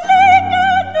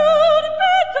verschlingen nur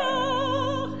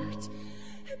bedacht?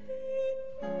 Bin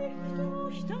ich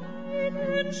durch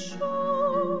deinen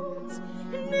Schutz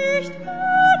nicht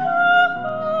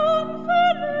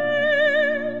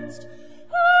verletzt,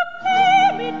 hab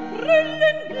mir mit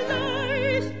Brüllen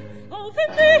gleich auf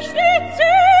mich die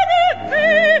Zähne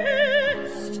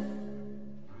wetzt.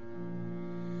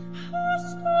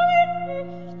 Hast du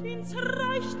nicht ins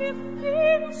Reich der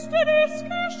Finsternis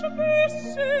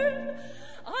geschmissen,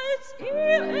 als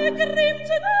ergrimmt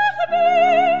nach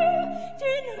mir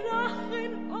den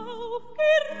Rachen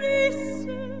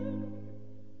aufgerissen?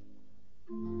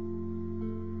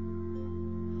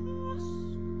 Hast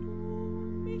du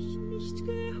mich nicht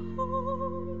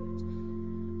geholt,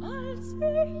 als ich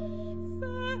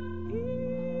verehrt?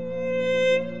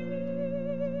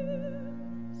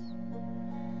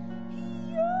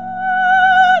 Ja,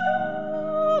 du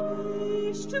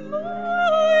bist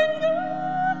meine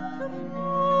treue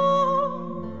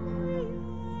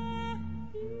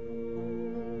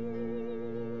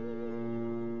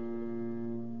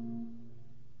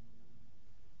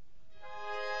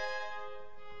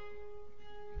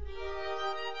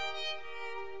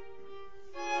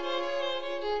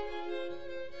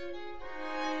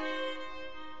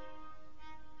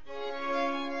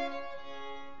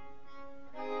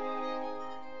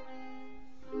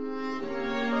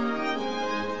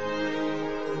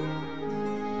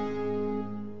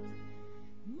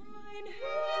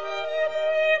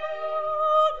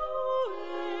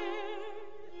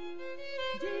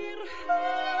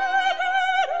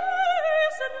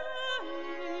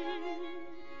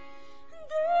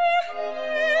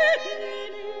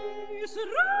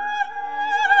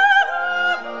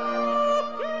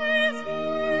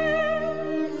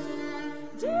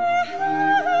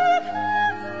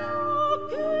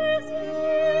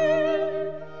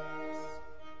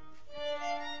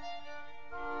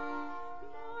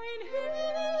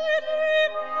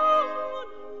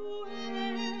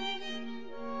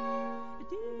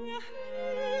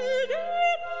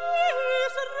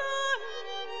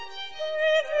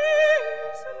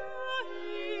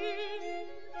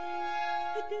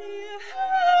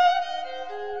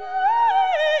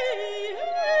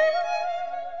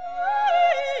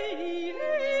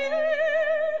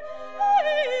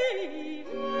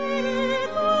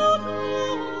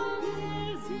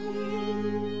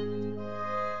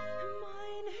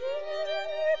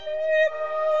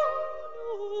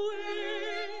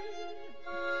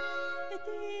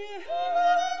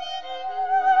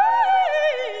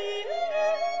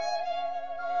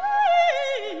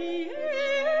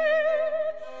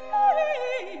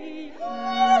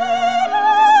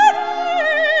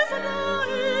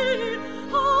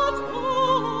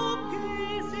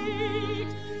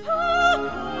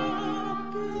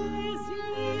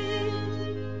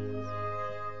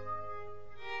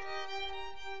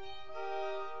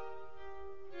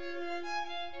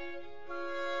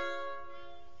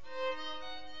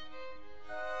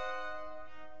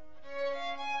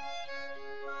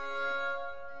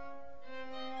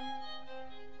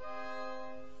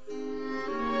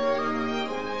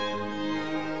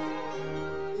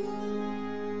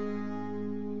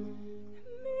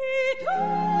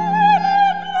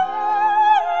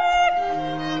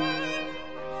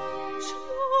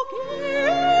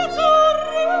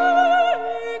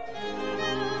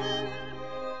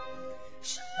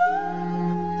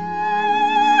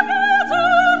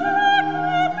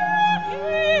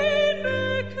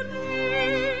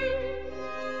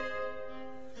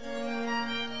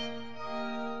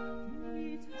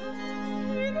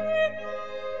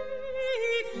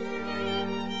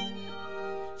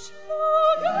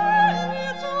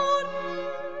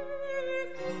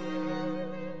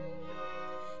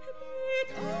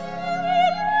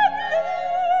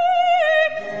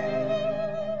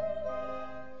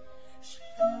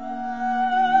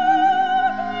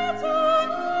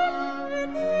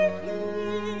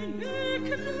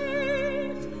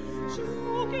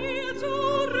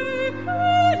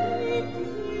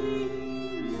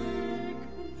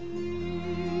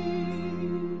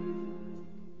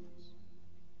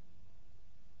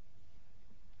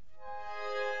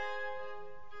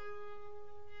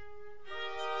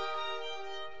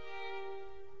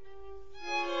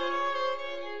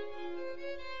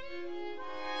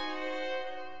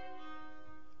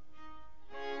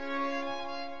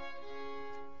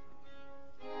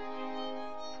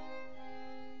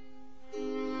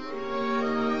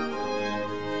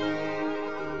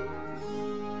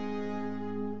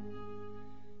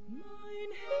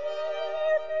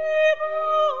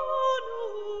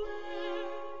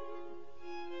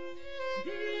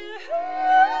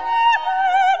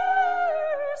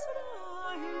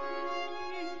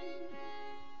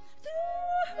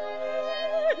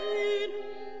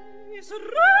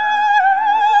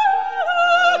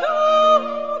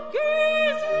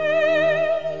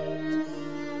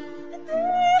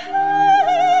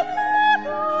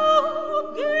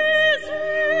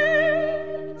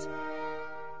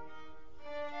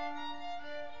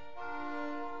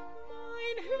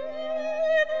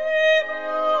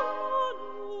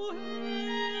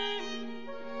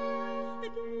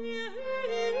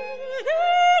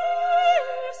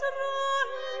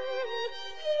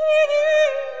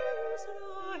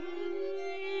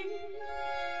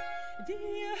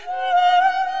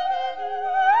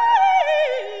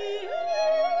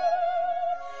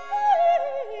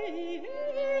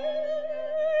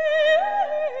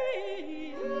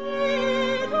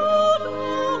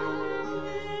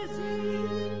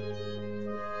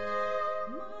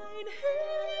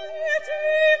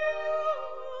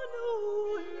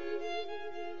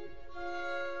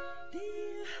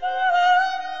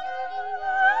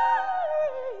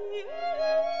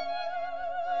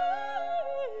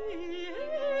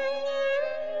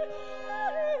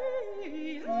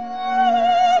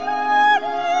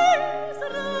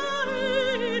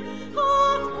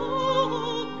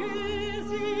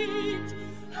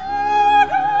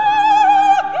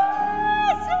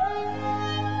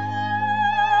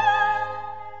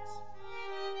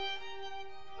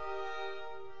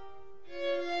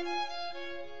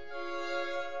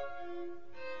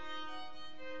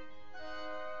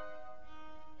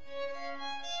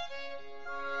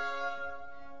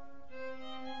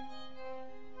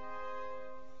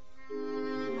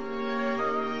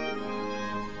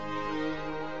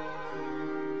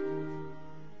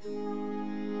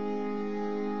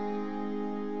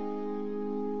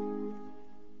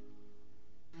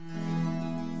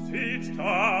Seht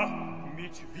da,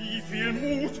 mit wie viel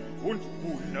Mut und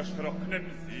unerschrockenem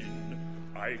Sinn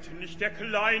eilt nicht der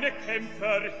kleine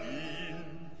Kämpfer hin.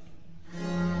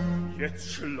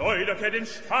 Jetzt schleudert den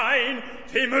Stein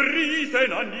dem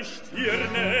Riesen an die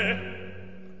Stirne,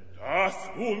 das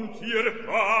Untier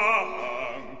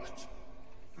wankt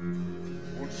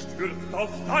und stürzt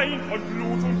auf sein von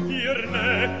Blut und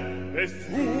Girne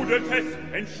besudeltes,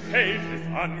 entstelltes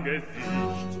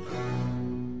Angesicht.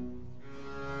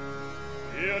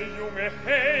 Der junge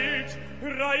Held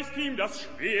reißt ihm das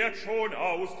Schwert schon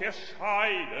aus der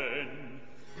Scheiden,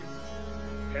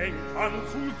 fängt an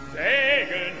zu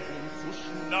sägen und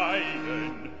zu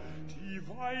schneiden,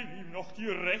 dieweil ihm noch die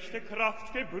rechte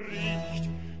Kraft gebricht,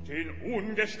 den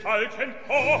ungestalten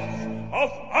Kopf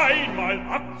auf einmal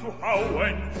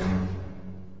abzuhauen.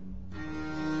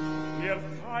 Der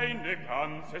Feinde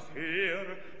ganzes Heer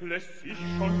lässt sich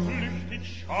schon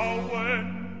flüchtig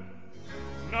schauen,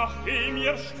 nachdem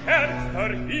ihr Stärkster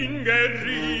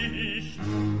hingericht.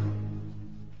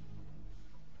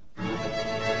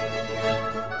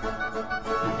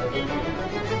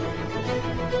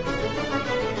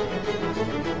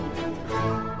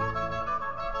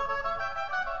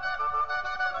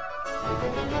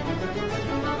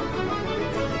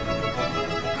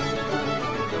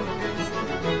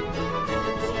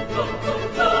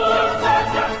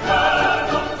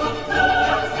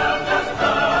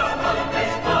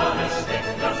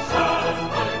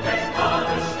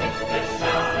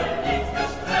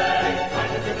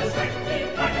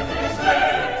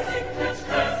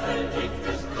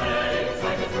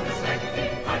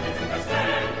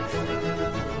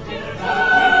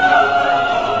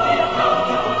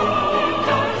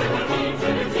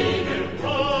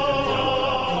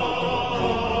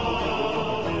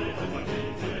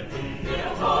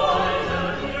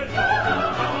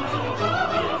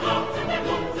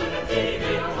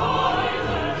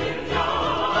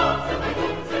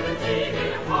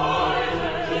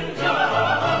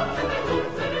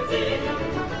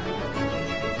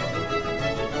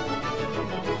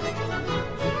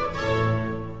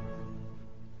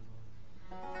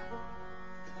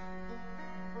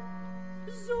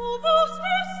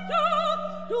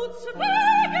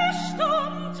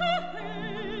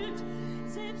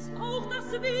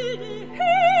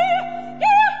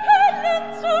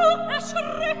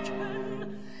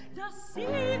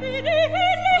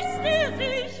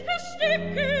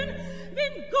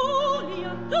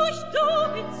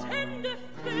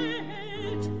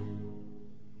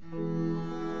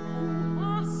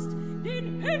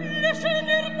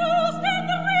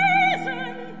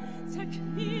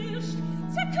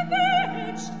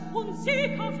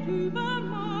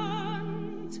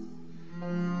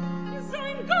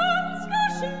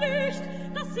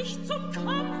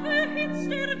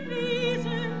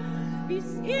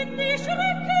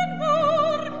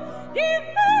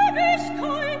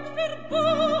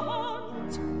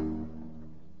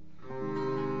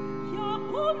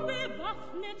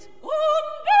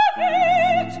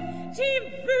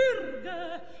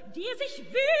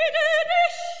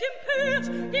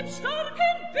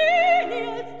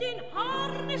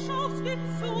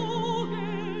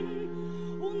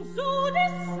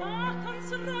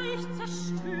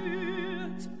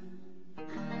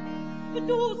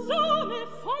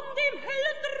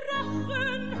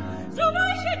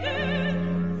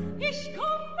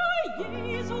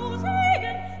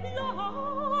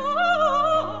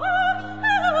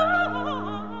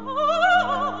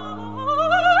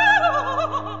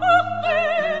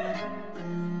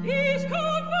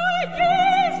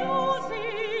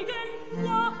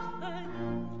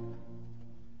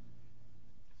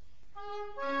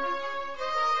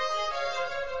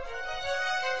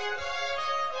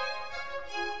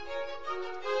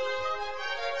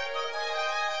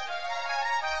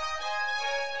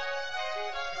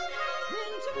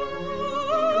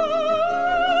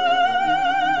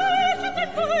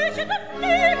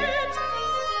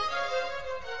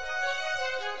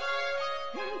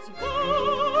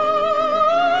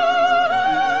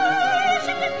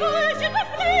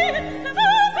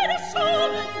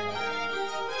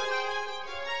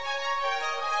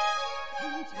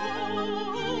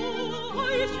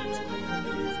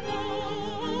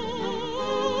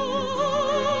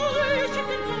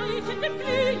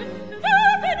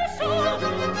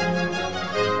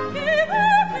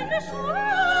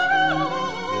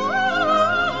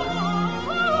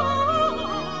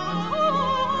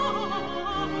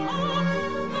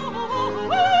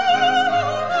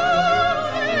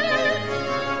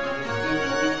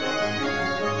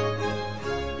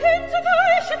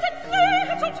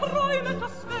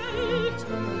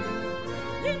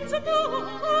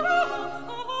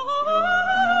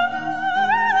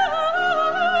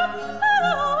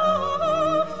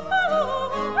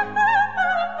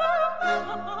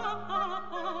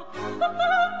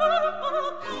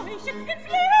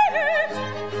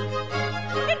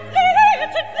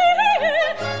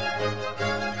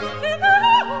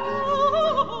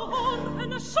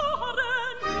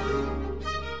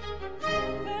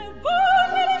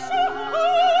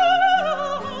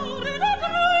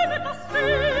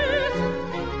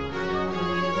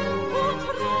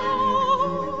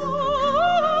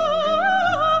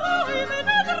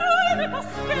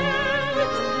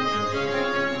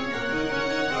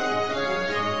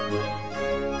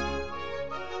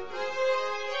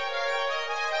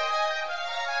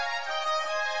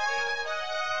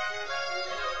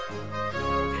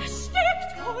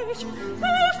 Versteckt euch schon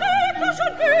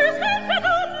bösen,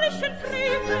 verdammlichen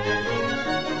Frevel.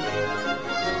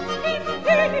 Im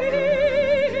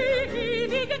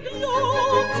ewigen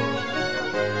Glut.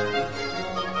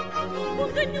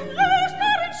 Und den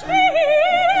unlösbaren Schwert.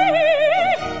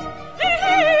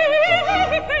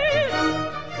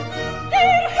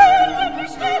 Der heilige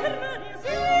Stern, der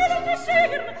selige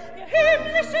Schirm, der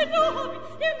himmlische David,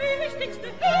 der mächtigste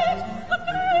Held, hat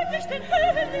glücklich den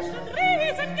höllischen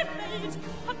Riesen gefällt,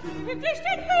 hat glücklich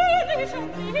den höllischen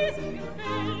Riesen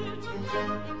gefällt.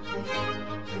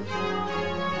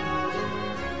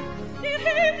 Der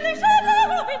himmlische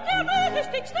David, der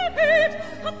mächtigste Held,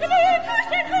 hat glücklich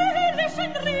den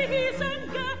höllischen Riesen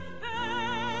gefällt.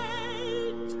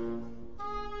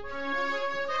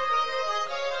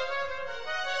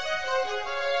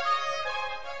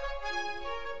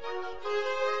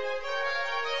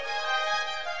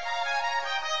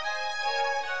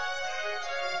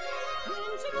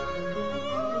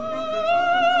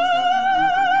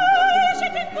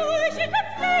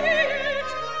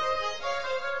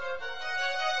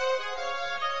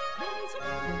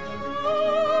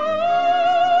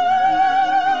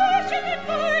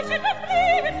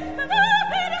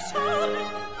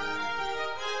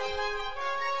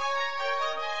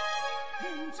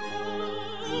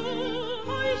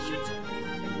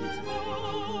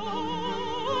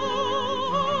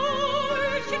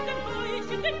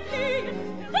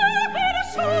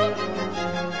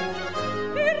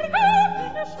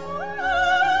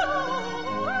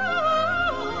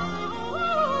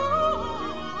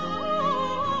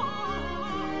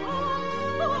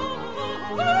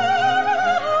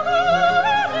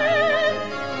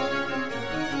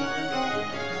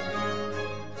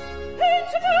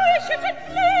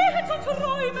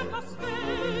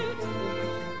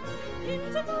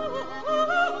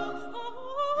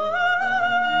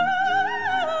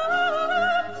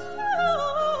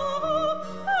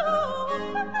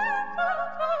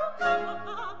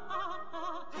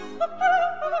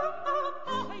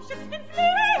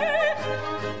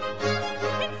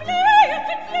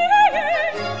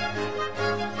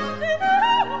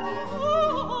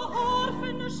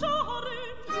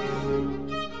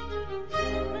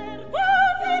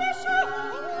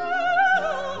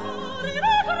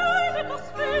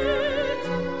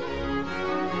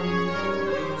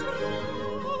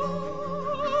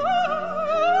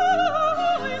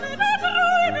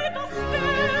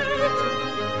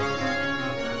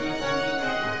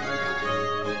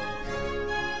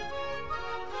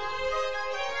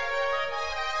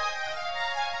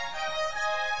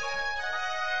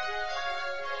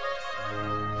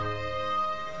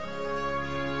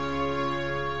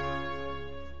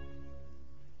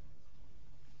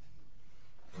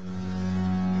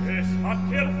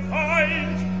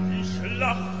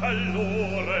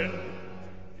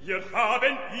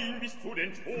 Zu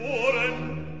den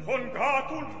Toren von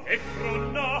Gath und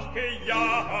Ekron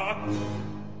nachgejagt.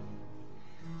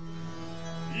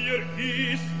 Hier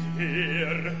ist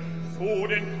er, so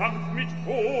den Kampf mit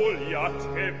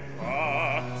Goliath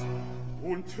gewagt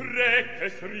und trägt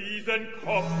des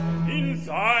Riesenkopf in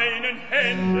seinen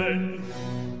Händen.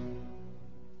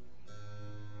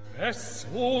 Wes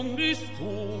Sohn bist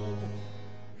du?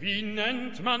 Wie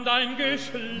nennt man dein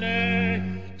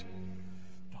Geschlecht?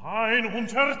 Dein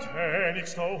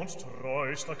untertänigster und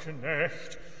treuster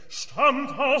Knecht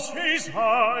stammt aus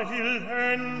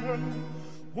Israel-Ländern,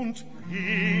 und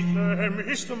Bethlehem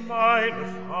ist meine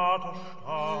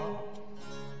Vaterstadt.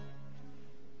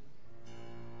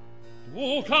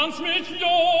 Du kannst mit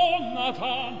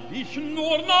Jonathan dich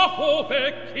nur nach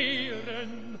Hofe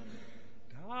kehren,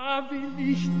 da will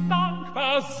ich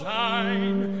dankbar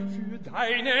sein für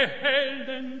deine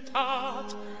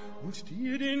Heldentat und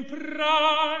dir den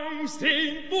Preis,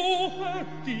 den du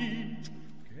verdient,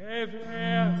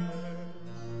 gewähren.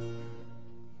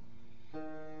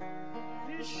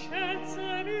 Ich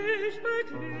schätze mich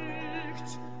beglückt,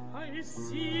 als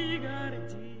Sieger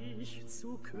dich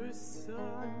zu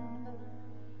küssen.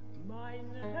 Mein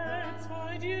Herz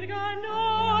war dir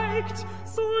geneigt,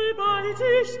 sobald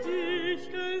ich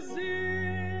dich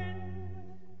gesehen.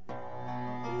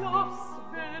 Lass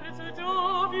werte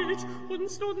David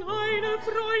uns nun eine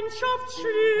Freundschaft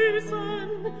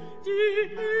schließen,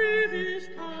 die ewig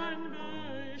kann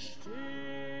bestehen.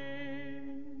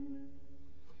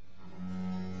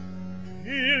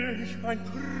 Will ich mein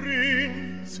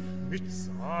Prinz mit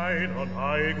seiner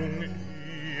Neigung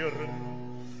ehren,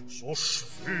 so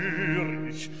schwör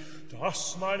ich,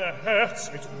 dass mein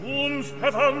Herz mit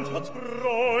unverwandter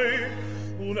Treu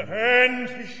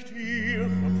unendlich dir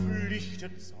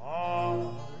verpflichtet sei.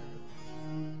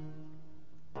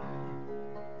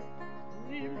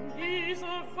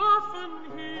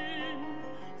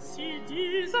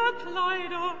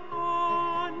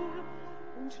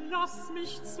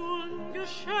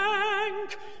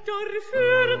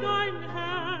 dafür dein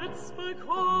Herz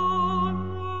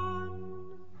bekommen.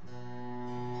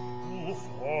 Du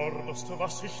forderst,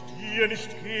 was ich dir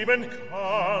nicht geben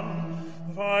kann,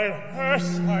 weil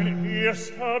es ein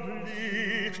erster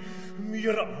Blick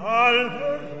mir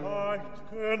allbereit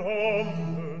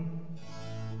genommen.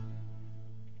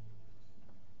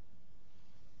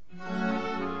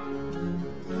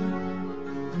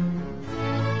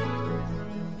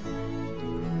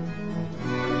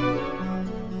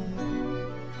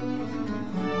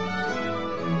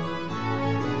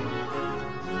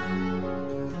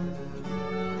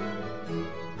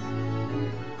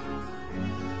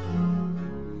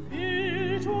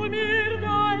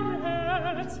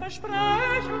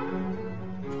 Versprechen,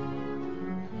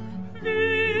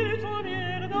 willst du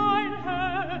mir dein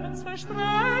Herz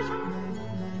versprechen?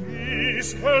 Dies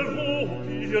gelobt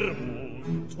dir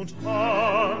Mund und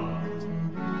Hand.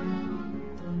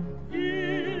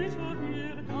 Willst du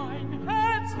mir dein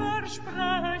Herz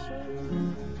versprechen?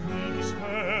 Dies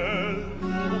gelobt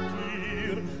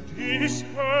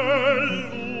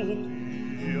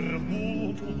dir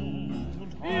Mund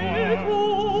und Hand.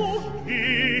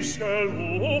 Dies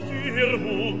gelobt dir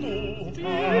Mund und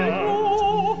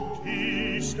Hand.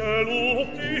 Dies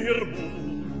gelobt dir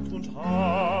Mund und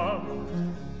Hand.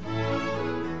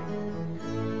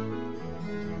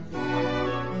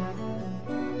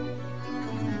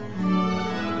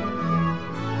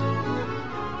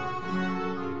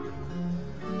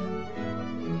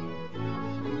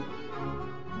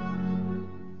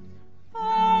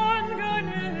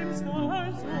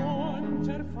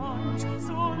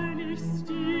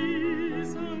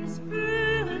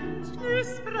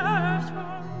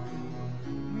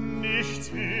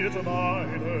 Nichts wird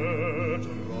meine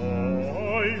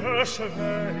Treue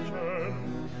schwächen,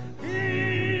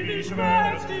 ewig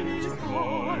wird dies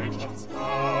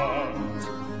Freundschaftsband.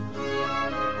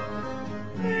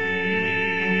 Ewig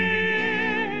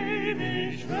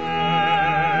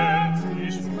wird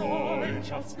dies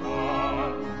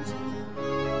Freundschaftsband.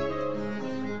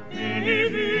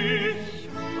 Ewig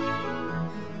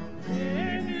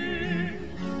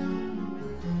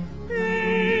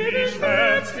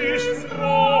ist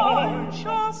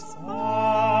Freundschaftsband.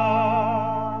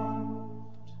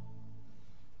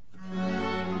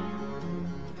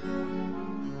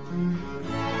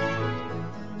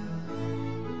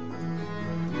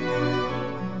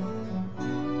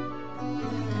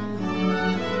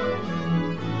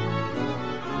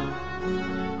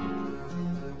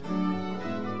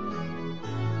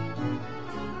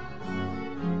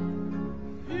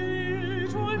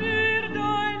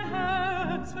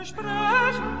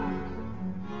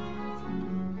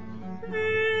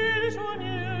 Willst du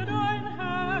mir dein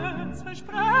Herz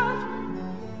versprechen?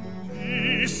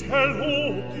 Dies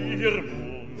gelobt dir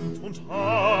Mund und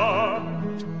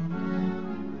Hand.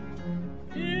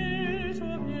 Willst du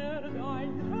mir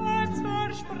dein Herz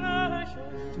versprechen?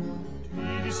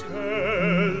 Dies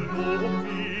gelobt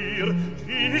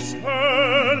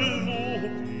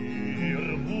dir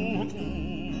Mund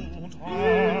und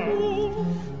Hand.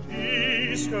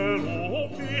 Dies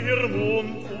gelobt dir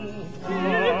Mund und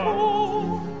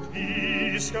Hand.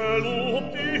 Dies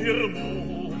gelobt dir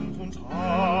Mund und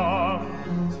Hand.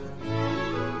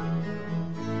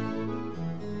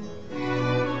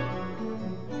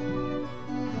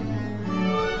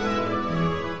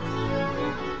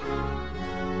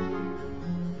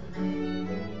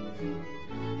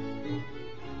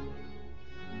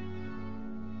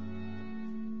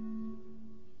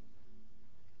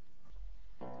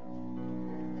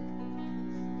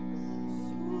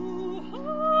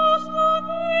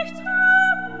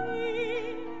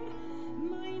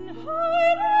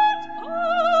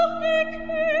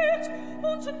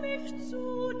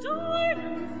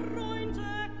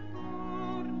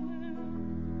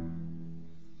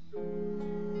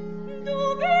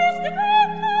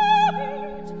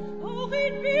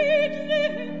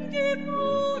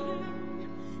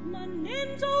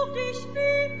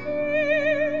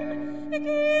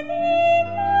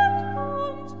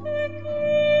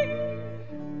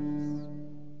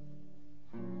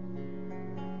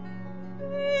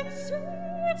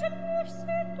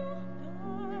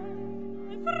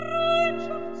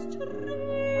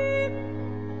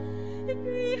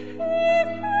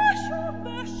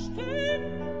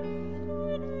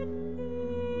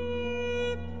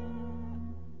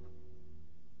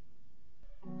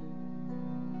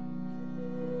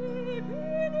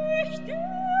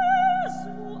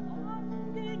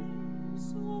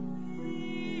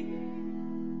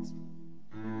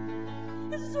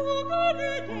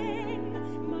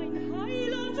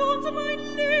 Mein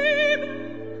Leben,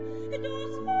 das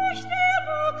nicht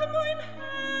erwog mein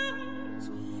Herz.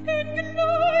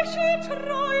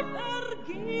 treu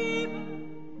ergeben.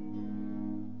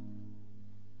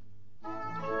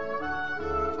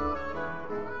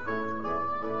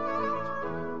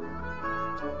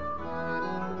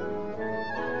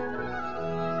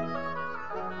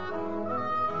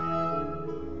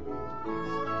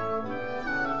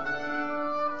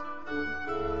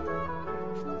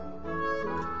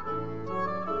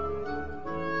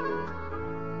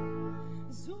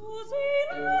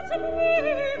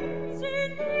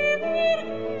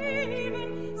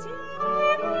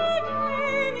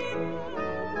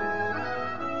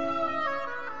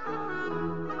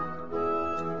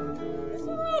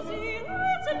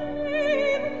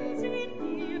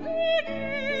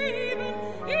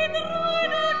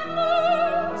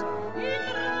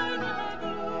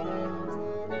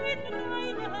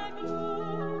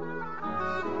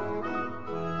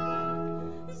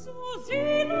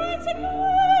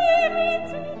 Leben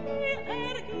sind mir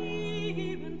ergeben.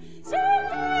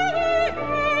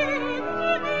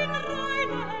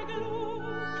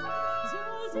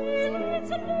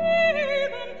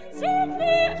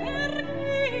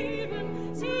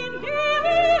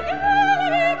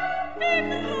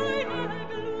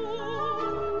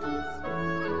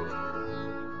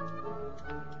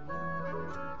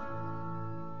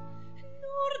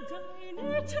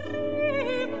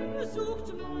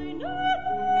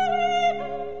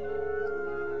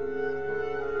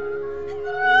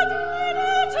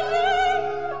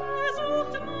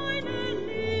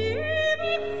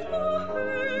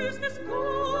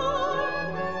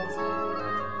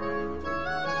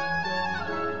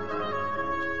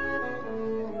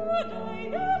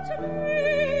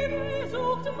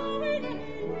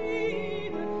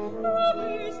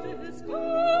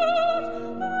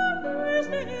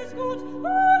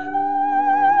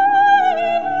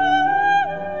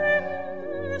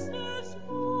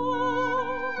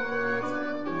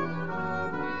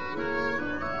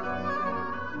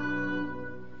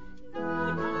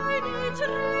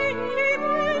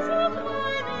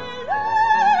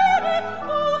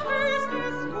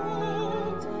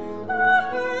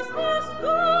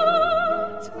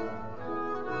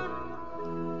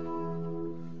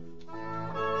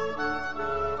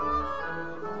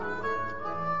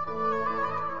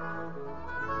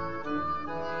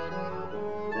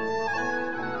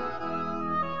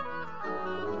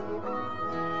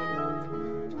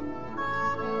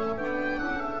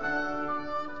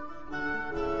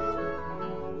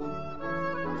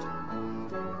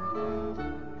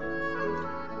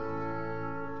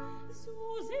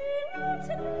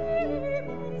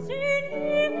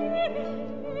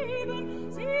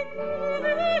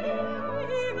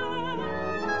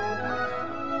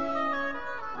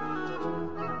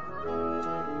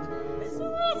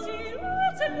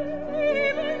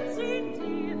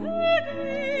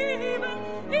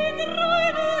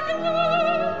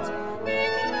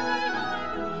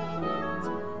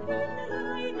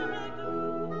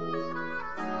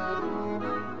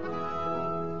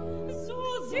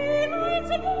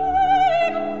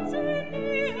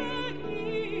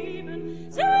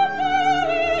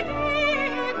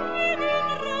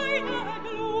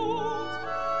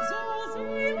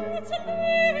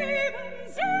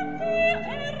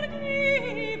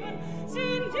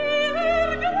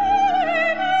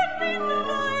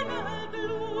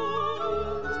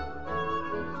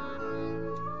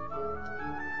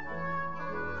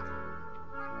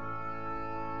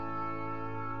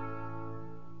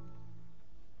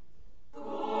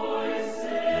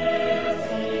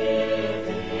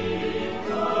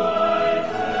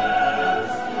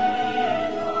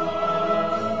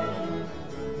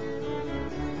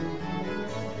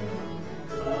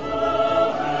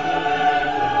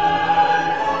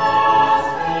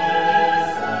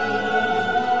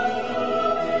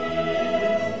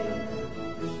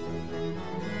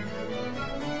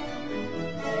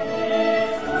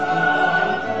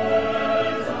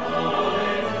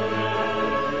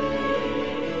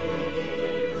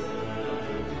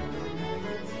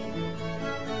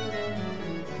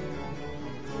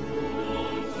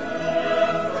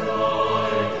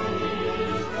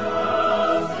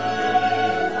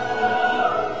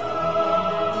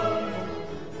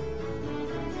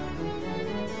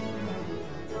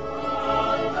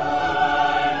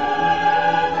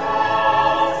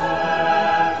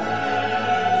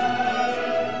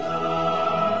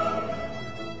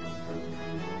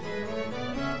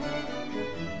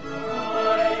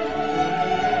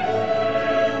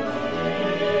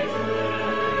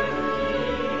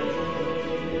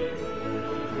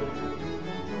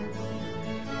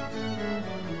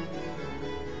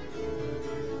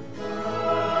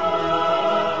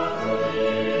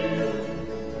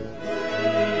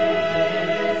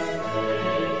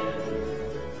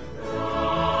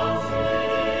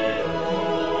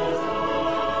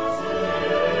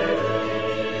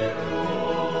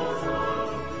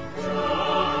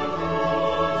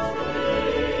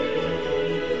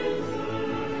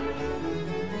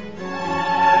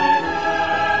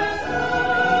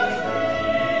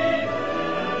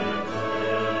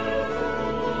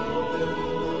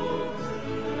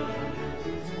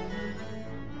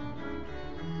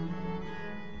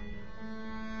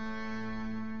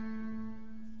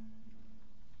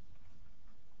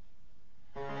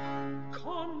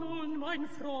 mein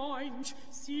Freund,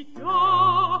 sieh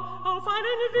da, auf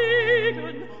allen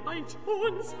Wegen eilt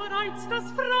uns bereits das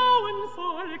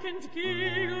Frauenvolk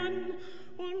entgegen,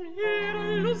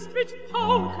 ihre Lust mit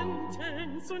Pauken,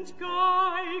 Tänz und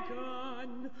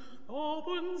Geigen, ob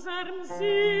unserem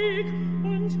Sieg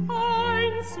und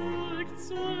Einzug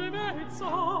zu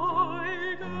bezeugen.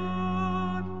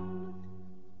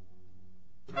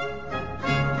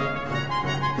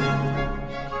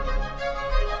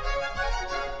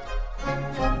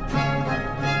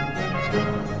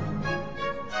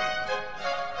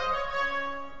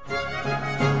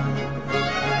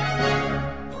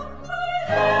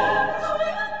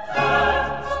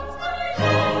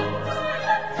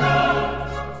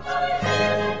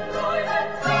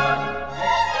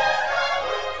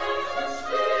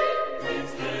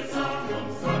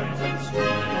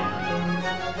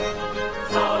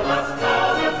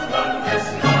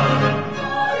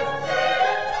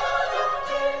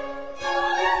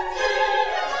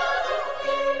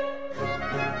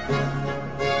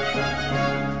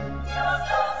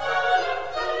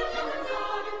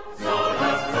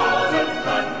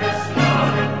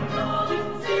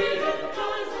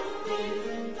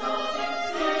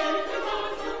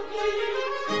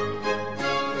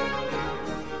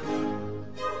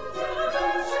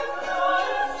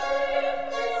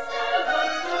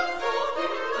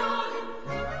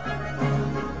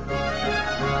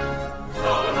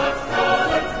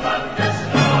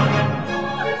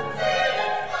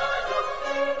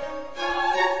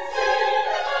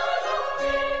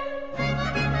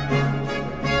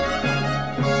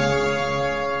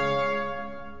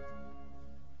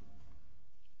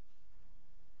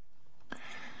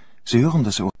 Sie hören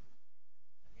das Ohr.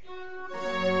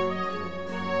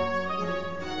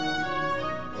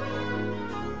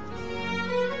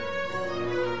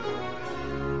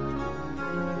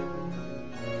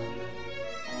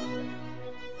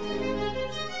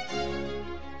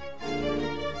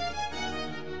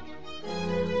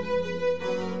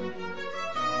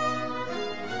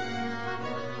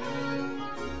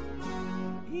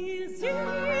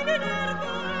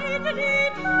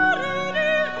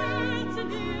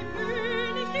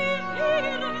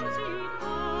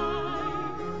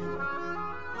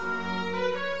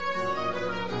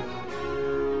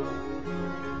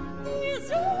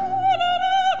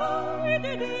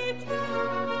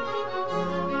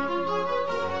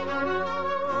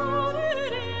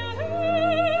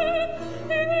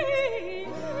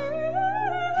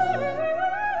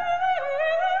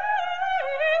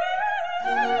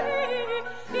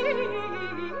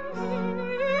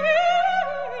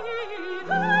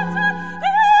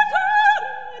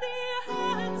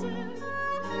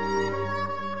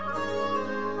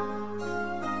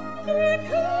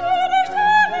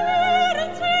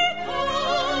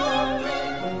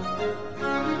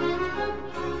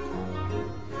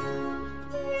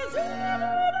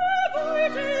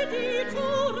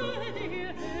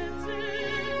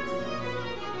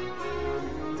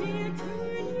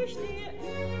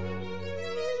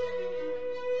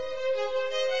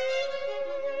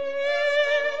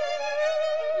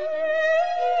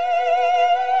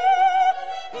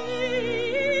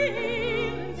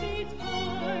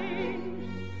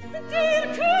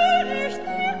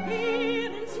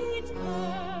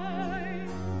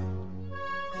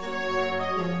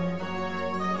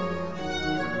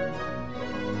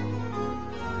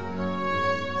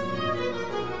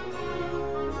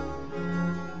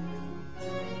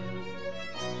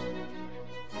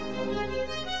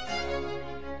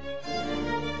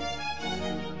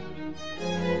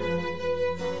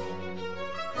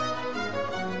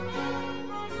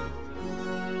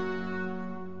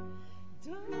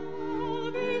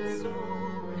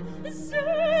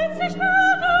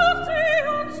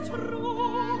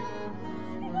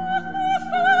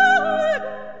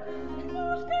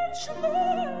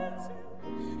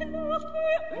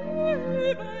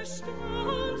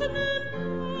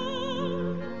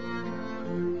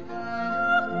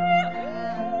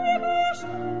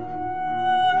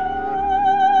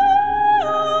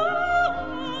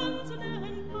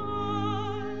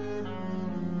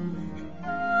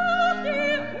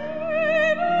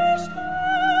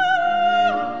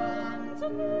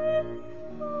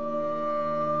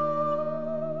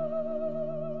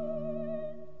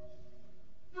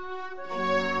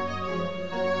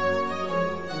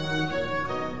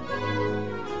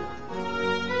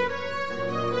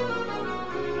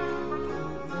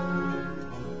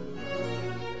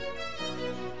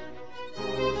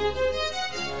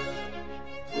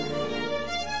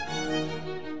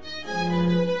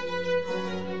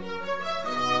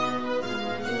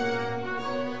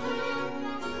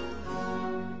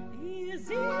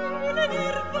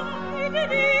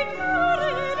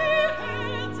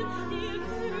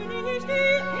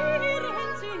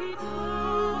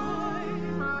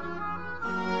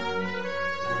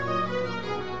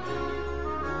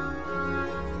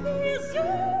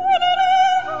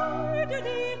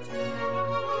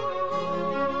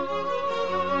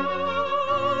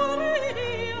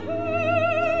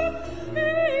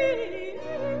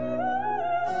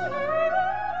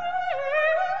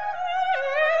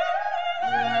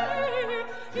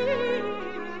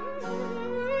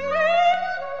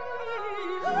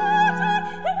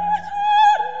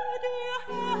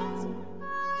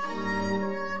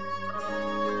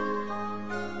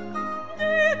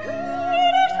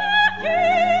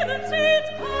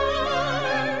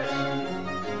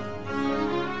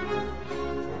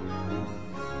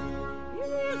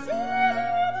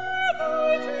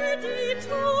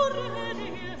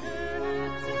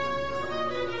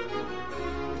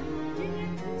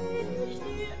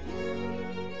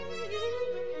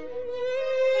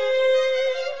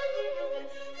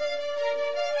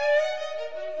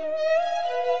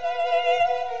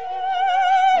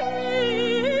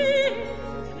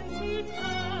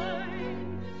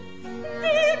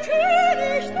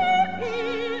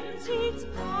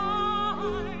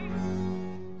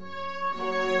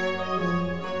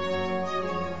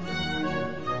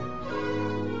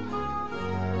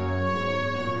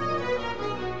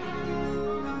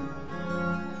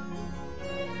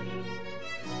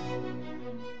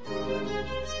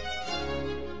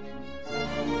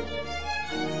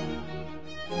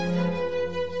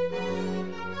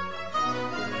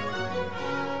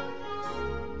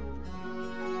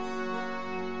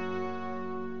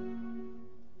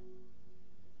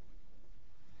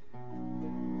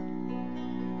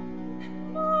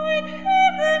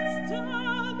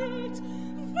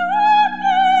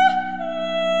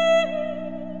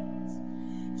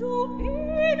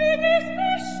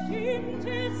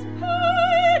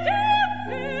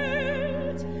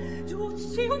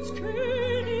 sie uns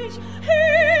König,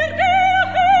 Herr der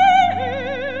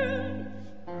Herren.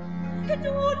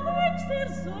 Du legst der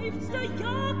seufzter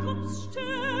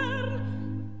Jakobsstern.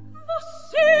 Was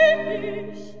seh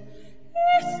ich?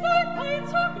 Ist dein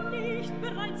Einzug nicht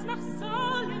bereits nach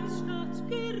Salems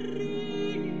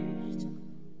Stadtgericht?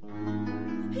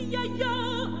 Ja,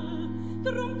 ja,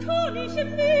 drum kann ich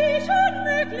mich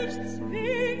unmöglich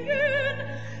zwingen.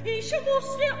 Ich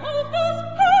muss dir auch das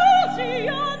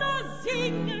Hosiana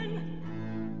singen.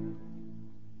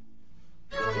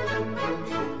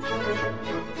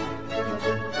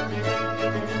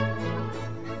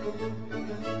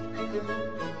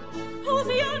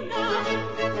 Hosiana,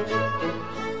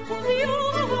 Hosiana.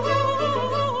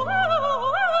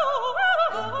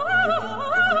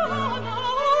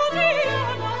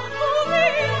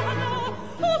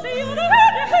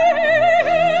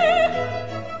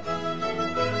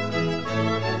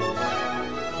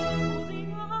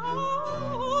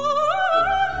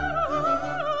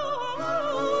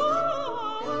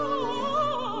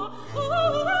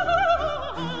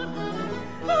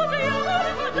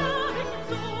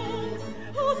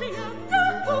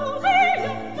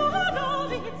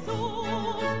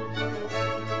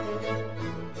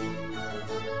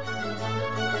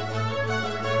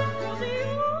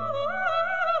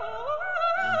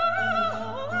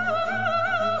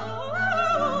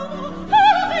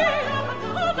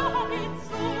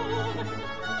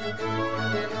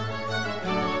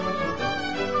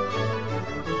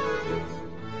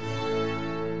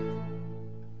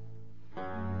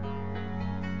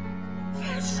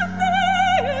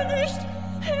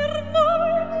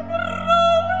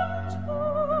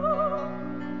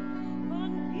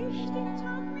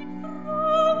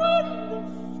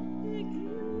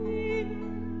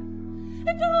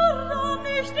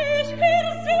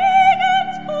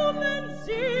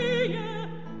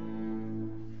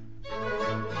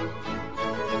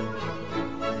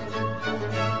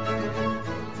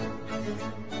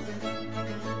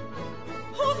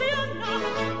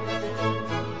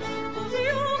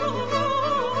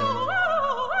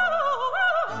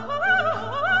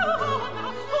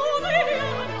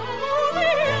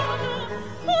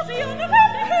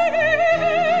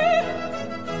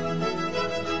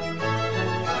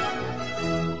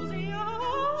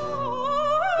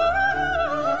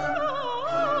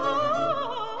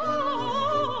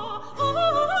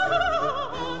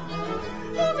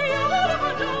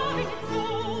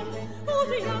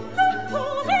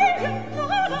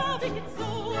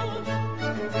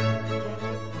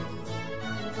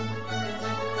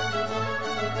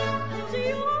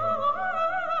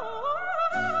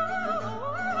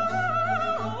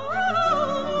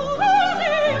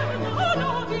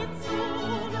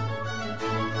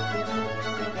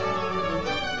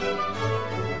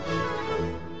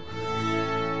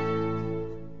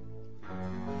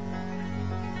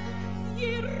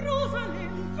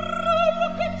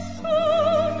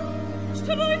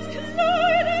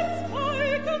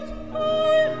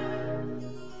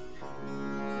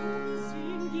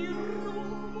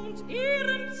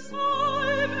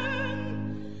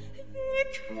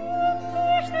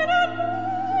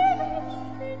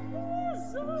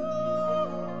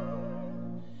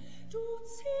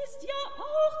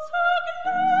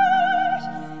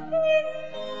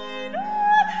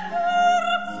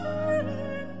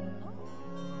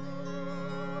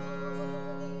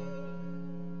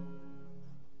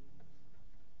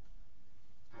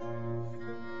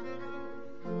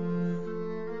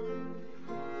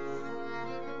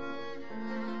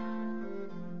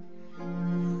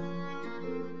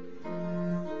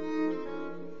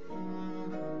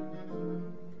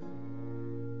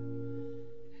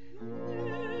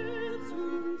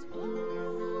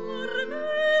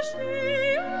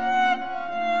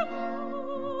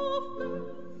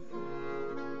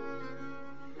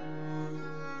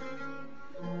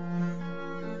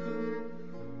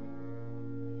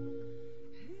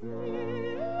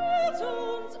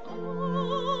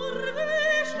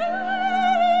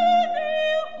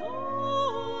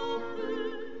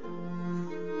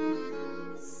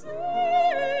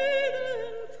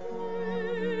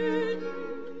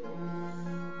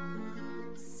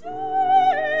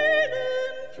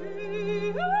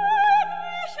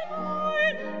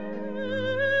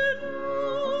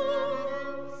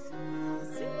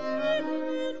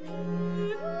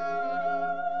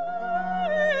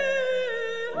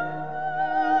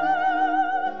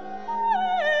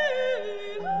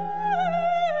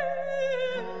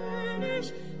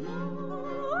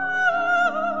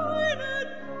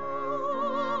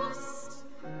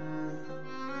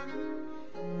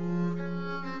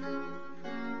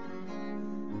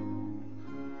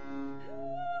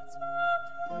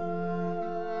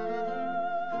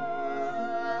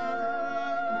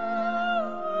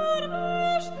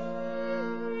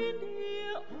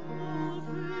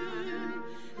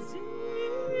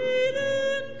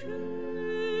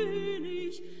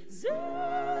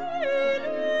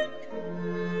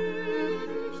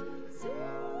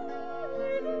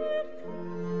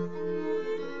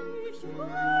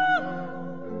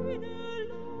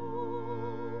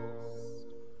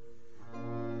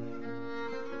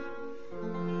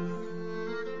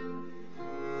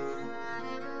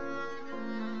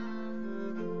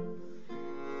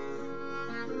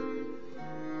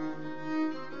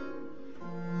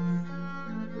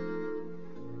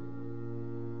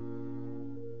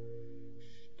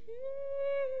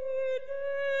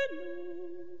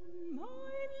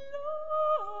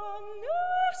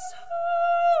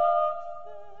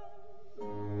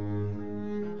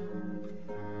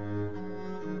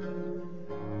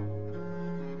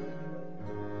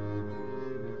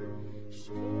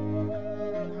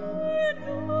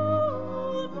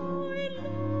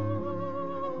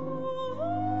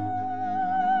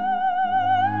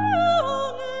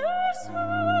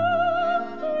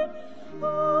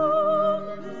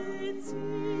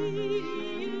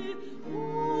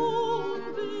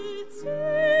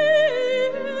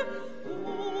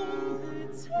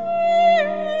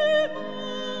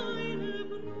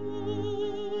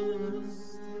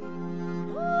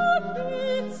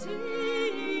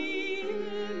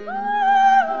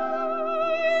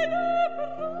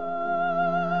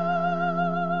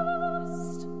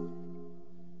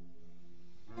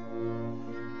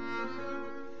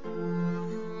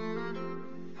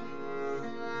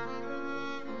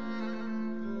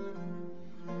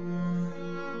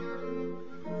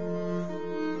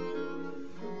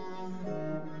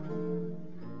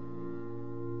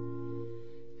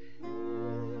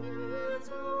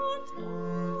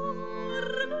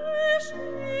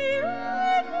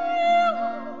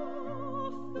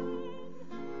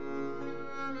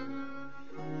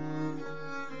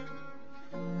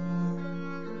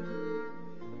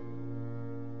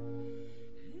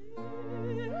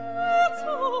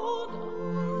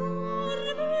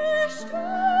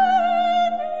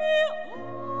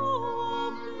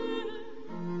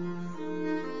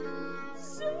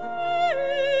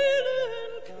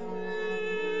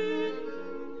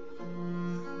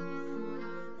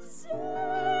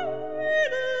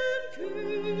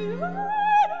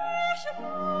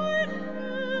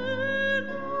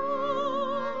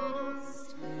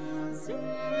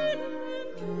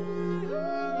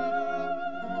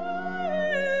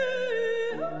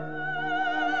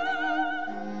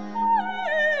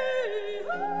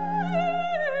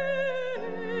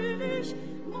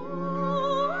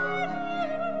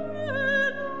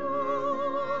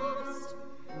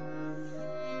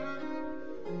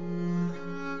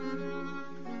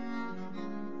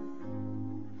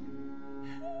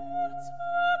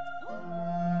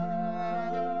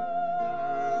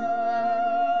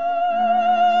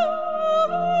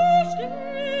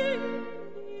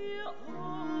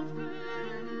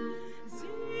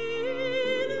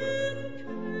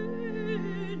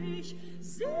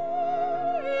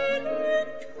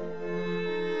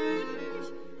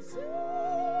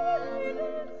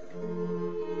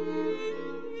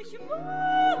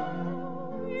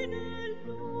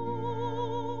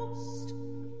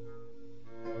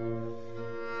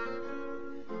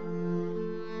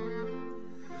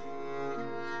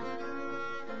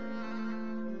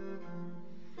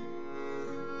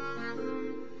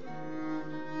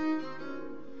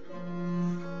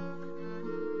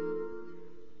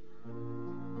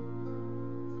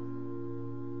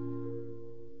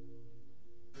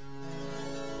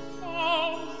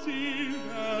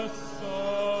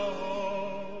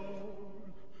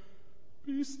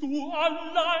 bist du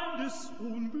allein des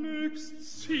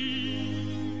Unglücks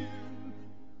Ziel.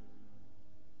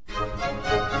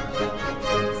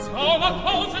 Saul hat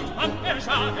 1000 Mann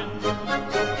erschlagen,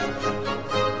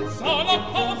 Saul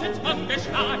hat 1000 Mann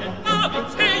geschlagen, David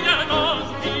 10-mal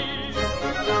so viel,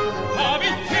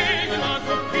 David 10-mal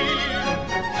so viel.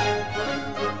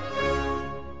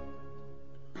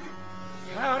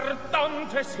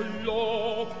 Verdammtes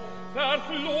Lob,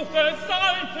 verfluchtes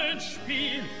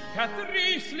Saitenspiel,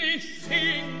 verdrießlich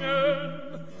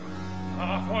singen,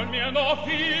 da von mir noch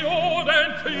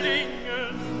Violen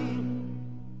klingen.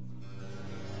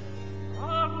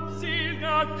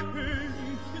 Armseliger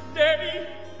König, der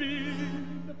ich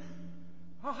bin,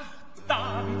 ach,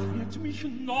 David wird mich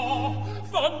noch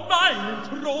von meinem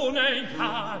Throne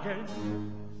jagen.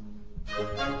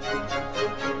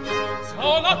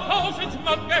 Saul hat 1000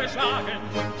 Mann geschlagen,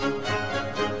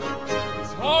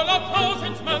 Saul hat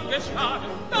 1000 Mann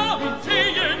geschlagen, David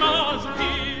 10-mal so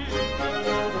viel,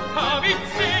 David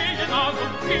 10-mal so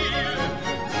viel.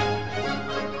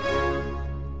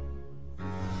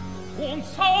 Und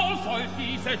Saul soll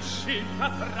dieses Schild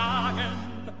ertragen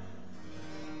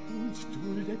und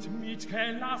duldet mit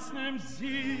gelassenem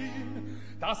Sinn,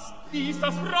 dass dies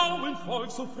das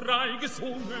Frauenvolk so frei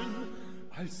gesungen,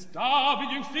 als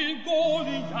David jüngst den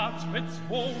Goliath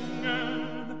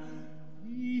bezwungen.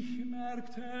 Ich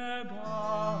merkte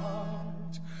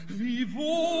bald, wie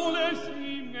wohl es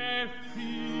ihm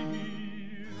gefiel.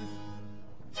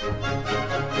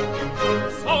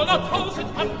 Saul hat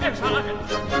 1000 Mann geschlagen,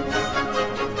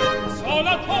 Saul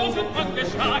hat 1000 Mann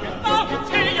geschlagen, David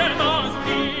 10-mal so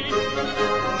viel,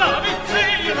 David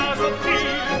 10-mal so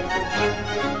viel.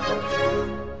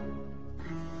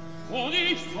 Und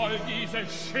ich soll dieses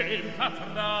Schild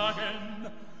ertragen.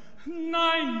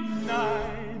 Nein,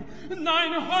 nein,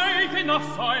 nein, heute noch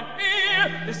soll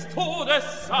des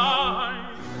Todes sein.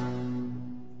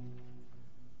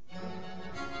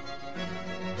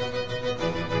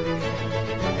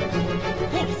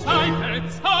 Durch Zweifel,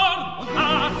 Zorn und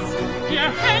Hass,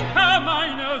 ihr Henker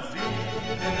meiner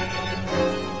Seele,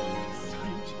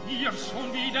 seid ihr schon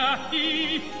wieder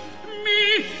hier,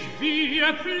 mich wie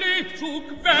ihr pflegt zu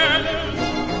quälen?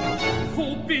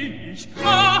 Wo bin ich?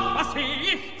 Ach, was seh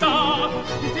ich da?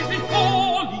 Ist es nicht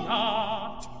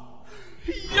Goliath?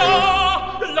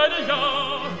 Ja, leider ja.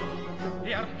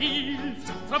 Er hilft,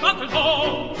 verwandelt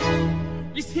auf.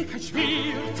 Ist hier kein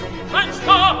Schwert, kein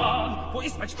Stahl? Wo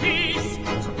ist mein Spieß?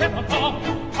 Zum Kämpfer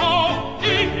auf,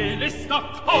 ich will es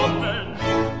noch kommen.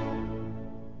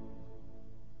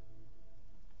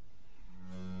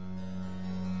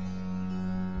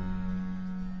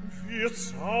 Wir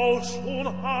Saul schon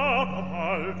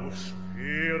abermal durch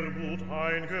Schwermut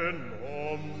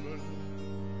eingenommen.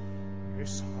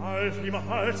 Es half ihm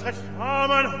allzeit ja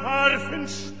mein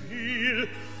Harfenspiel,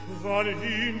 wann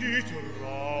ihm die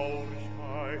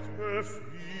Traurigkeit befiel.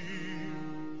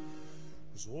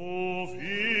 So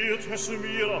wird es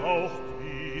mir auch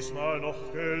diesmal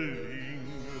noch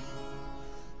gelingen.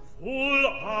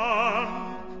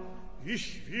 Wohlan,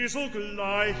 ich will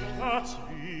sogleich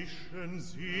dazwischen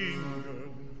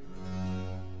singen.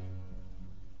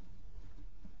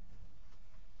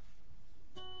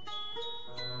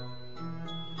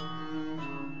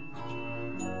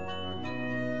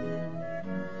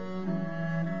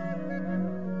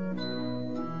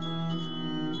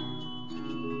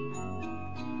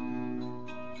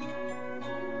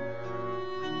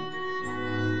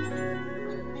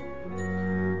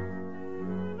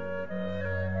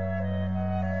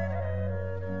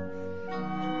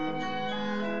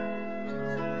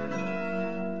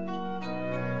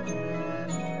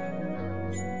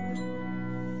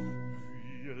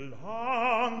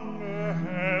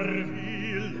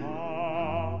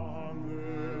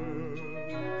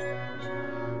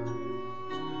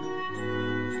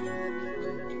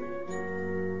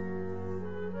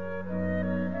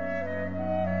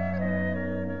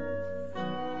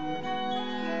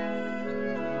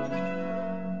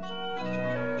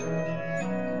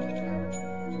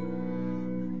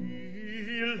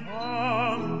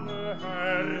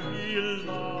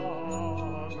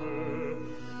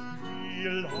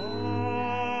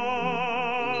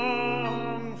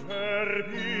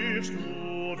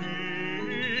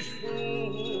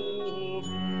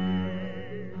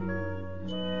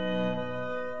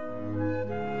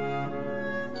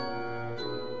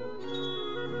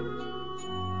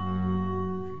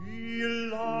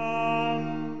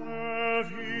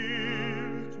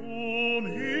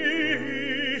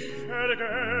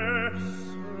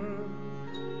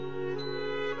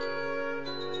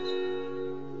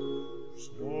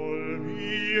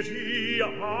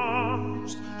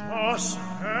 Faust das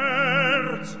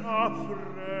Herz erpressen.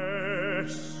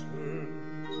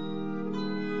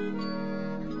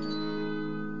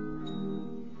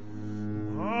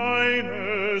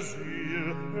 Meine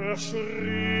Seele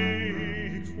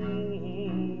erschrickt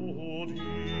vor dir.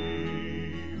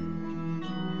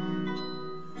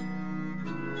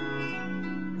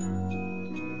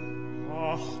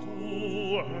 Ach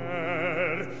du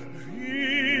Herr,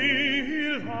 wie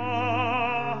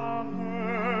lange,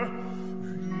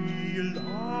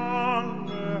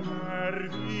 Herr,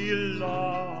 wie lange,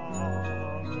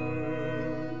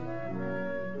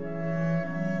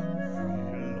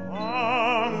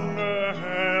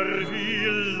 Herr, wie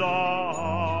lange.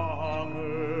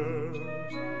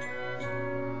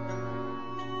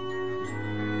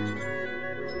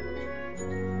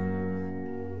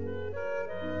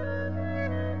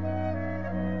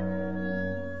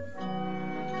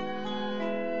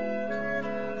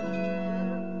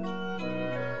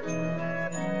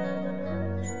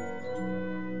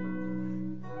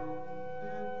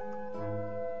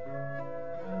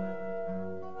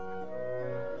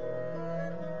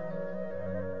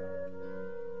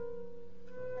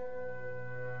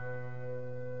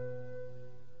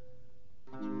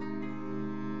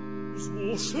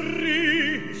 So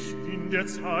schrie ich in der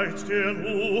Zeit der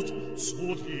Not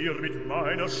zu dir mit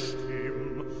meiner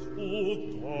Stimme, o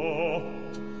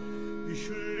Gott. Ich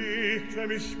legte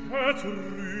mich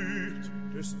betrübt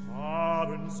des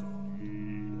Abends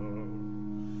nieder,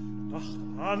 dacht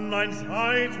an mein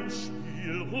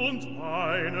Saitenspiel und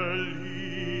meine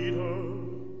Lieder.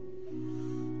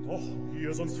 Doch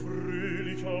mir sonst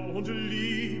fröhlicher und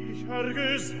lieblicher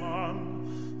Gesang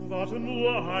ward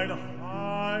nur ein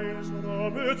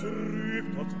heiserer,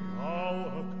 betrübter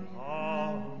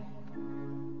Trauerklang.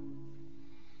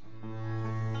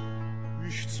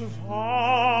 Ich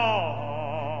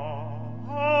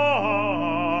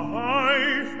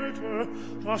zweifelte,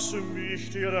 dass mich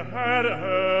der Herr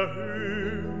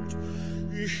erhöht.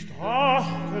 Ich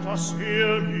dachte, dass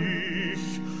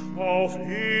mich auf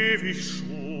ewig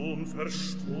schon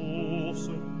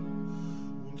verstoßen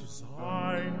und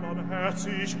sein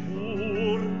barmherzig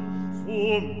Ohr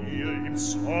vor mir im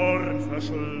Zorn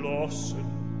verschlossen,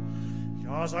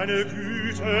 ja seine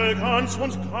Güte ganz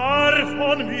und gar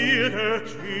von mir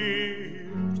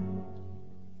gekehrt.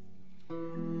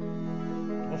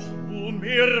 Doch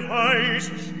nunmehr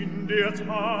weiß ich in der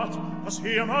Tat, dass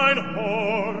er mein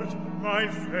Hort,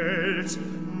 mein Fels,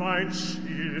 mein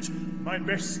Schild, mein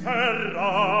bester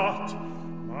Rat,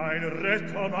 mein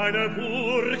Retter, meine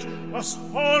Burg, das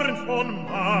Horn von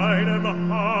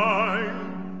meinem Heil,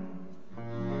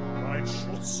 mein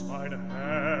Schutz, mein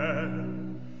Herr,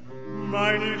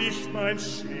 mein Licht, mein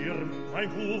Schirm, mein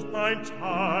Gut, mein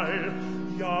Teil,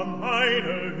 ja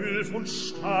meine Hülf und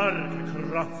starke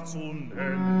Kraft zu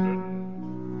nennen.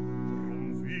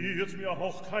 Drum wird mir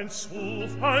auch kein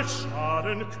Zufall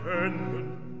schaden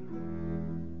können.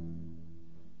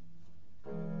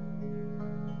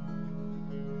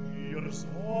 Ihr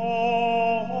Sorgen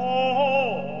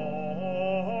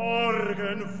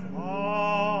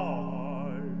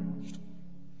weicht,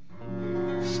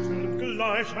 stürmt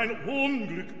gleich ein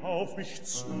Unglück auf mich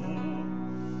zu,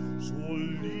 so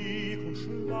lieg und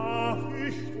schlaf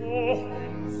ich doch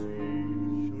in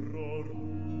sicherer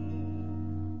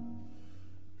Ruhe.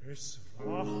 Es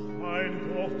wacht mein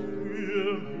Gott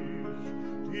für mich,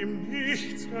 dem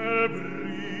nichts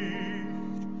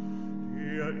erbricht,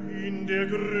 der in der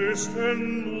größten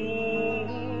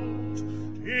Not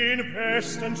den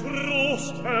besten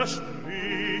Trost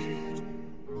verspricht.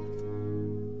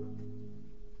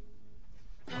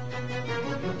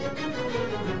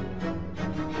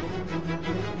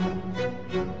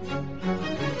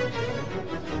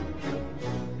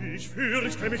 Ich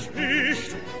fürchte mich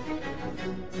nicht,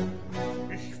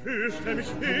 ich fürchte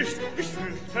mich nicht, ich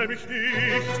fürchte mich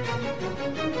nicht.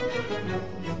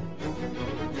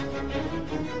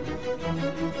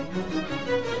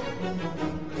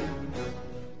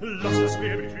 Lass es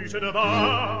mir mit Hüte der Wahl,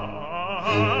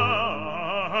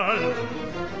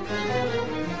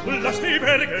 lass die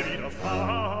Berge wieder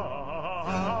fallen.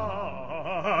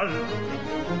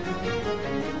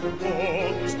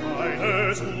 Gott ist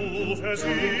meine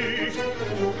Zuversicht,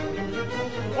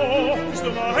 Gott ist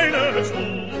meine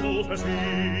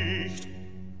Zuversicht.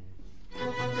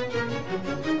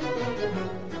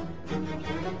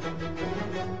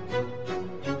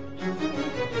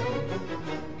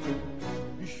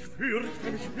 Ich fürchte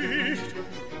mich nicht,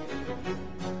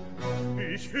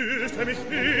 ich fürchte mich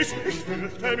nicht, ich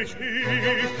fürchte mich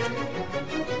nicht.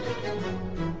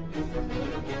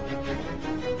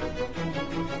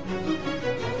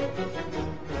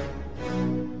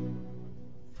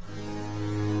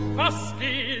 was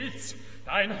gilt's?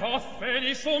 Dein Hoffen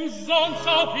ist umsonst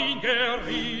auf ihn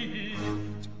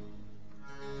geriet.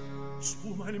 Zu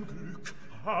meinem Glück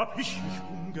hab ich mich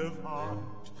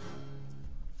umgewandt.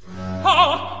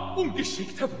 Ha,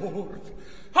 ungeschickter Wurf,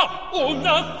 ha,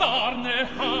 unerfahrne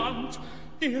Hand,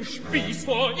 der Spieß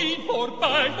vor ihm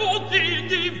vorbei und in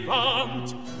die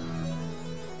Wand.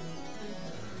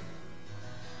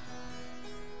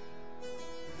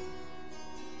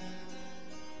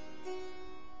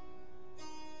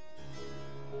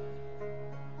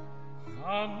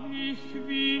 Wann ich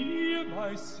wie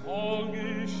bei Saul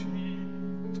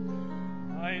geschieht,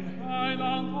 mein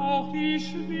Heiland auch die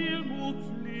Schwermut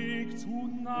pflegt zu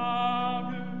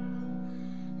nagen,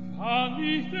 wann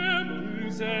ich der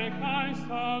böse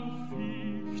Geist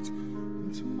anficht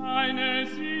und meine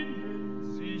Sinne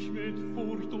sich mit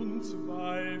Furcht und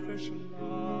Zweifel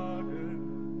schlagen,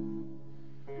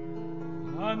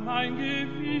 wann mein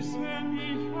Gewissen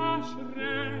mich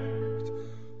erschreckt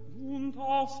und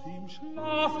aus dem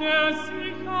Schlaf der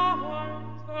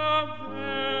Sicherheit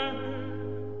erweckt,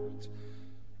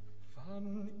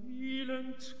 wann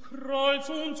Elend, Kreuz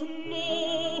und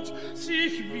Not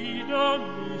sich wider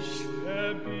mich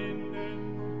verbinden,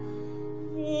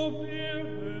 wo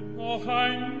wäre noch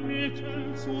ein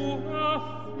Mittel zu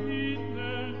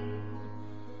erfinden,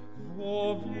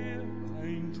 wo wäre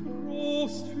ein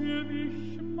Trost für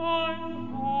mich,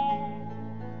 mein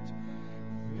Haupt,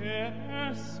 wär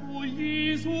es so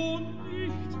Jesu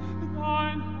nicht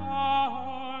dein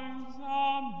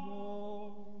einsam Wort.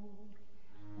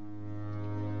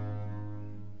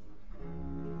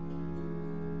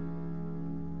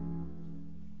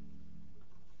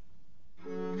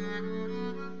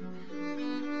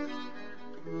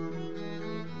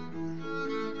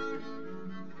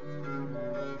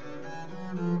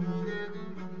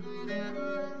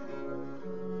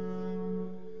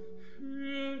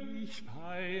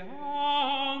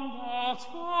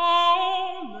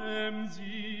 Vollem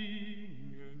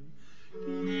Singen,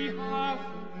 die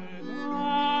Hafen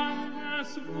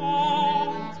eines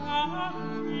Wortes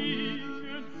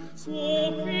erliegen, so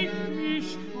ficht mich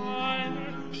keine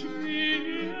Schwermut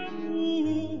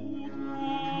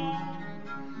an.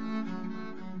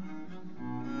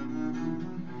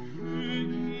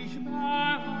 Ich bei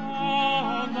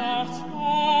Andachts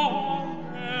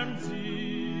vollem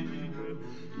Singen,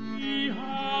 die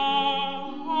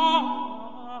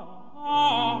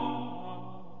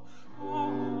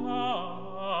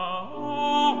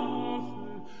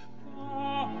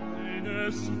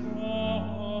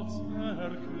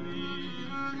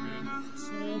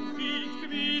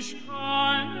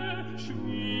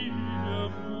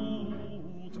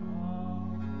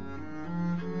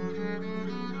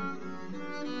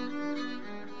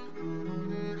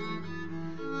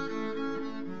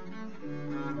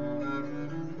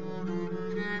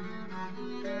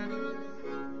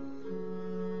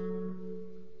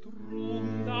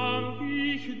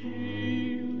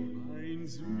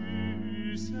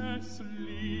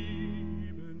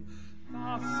Leben,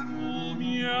 dass du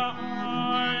mir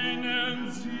einen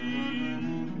Sieg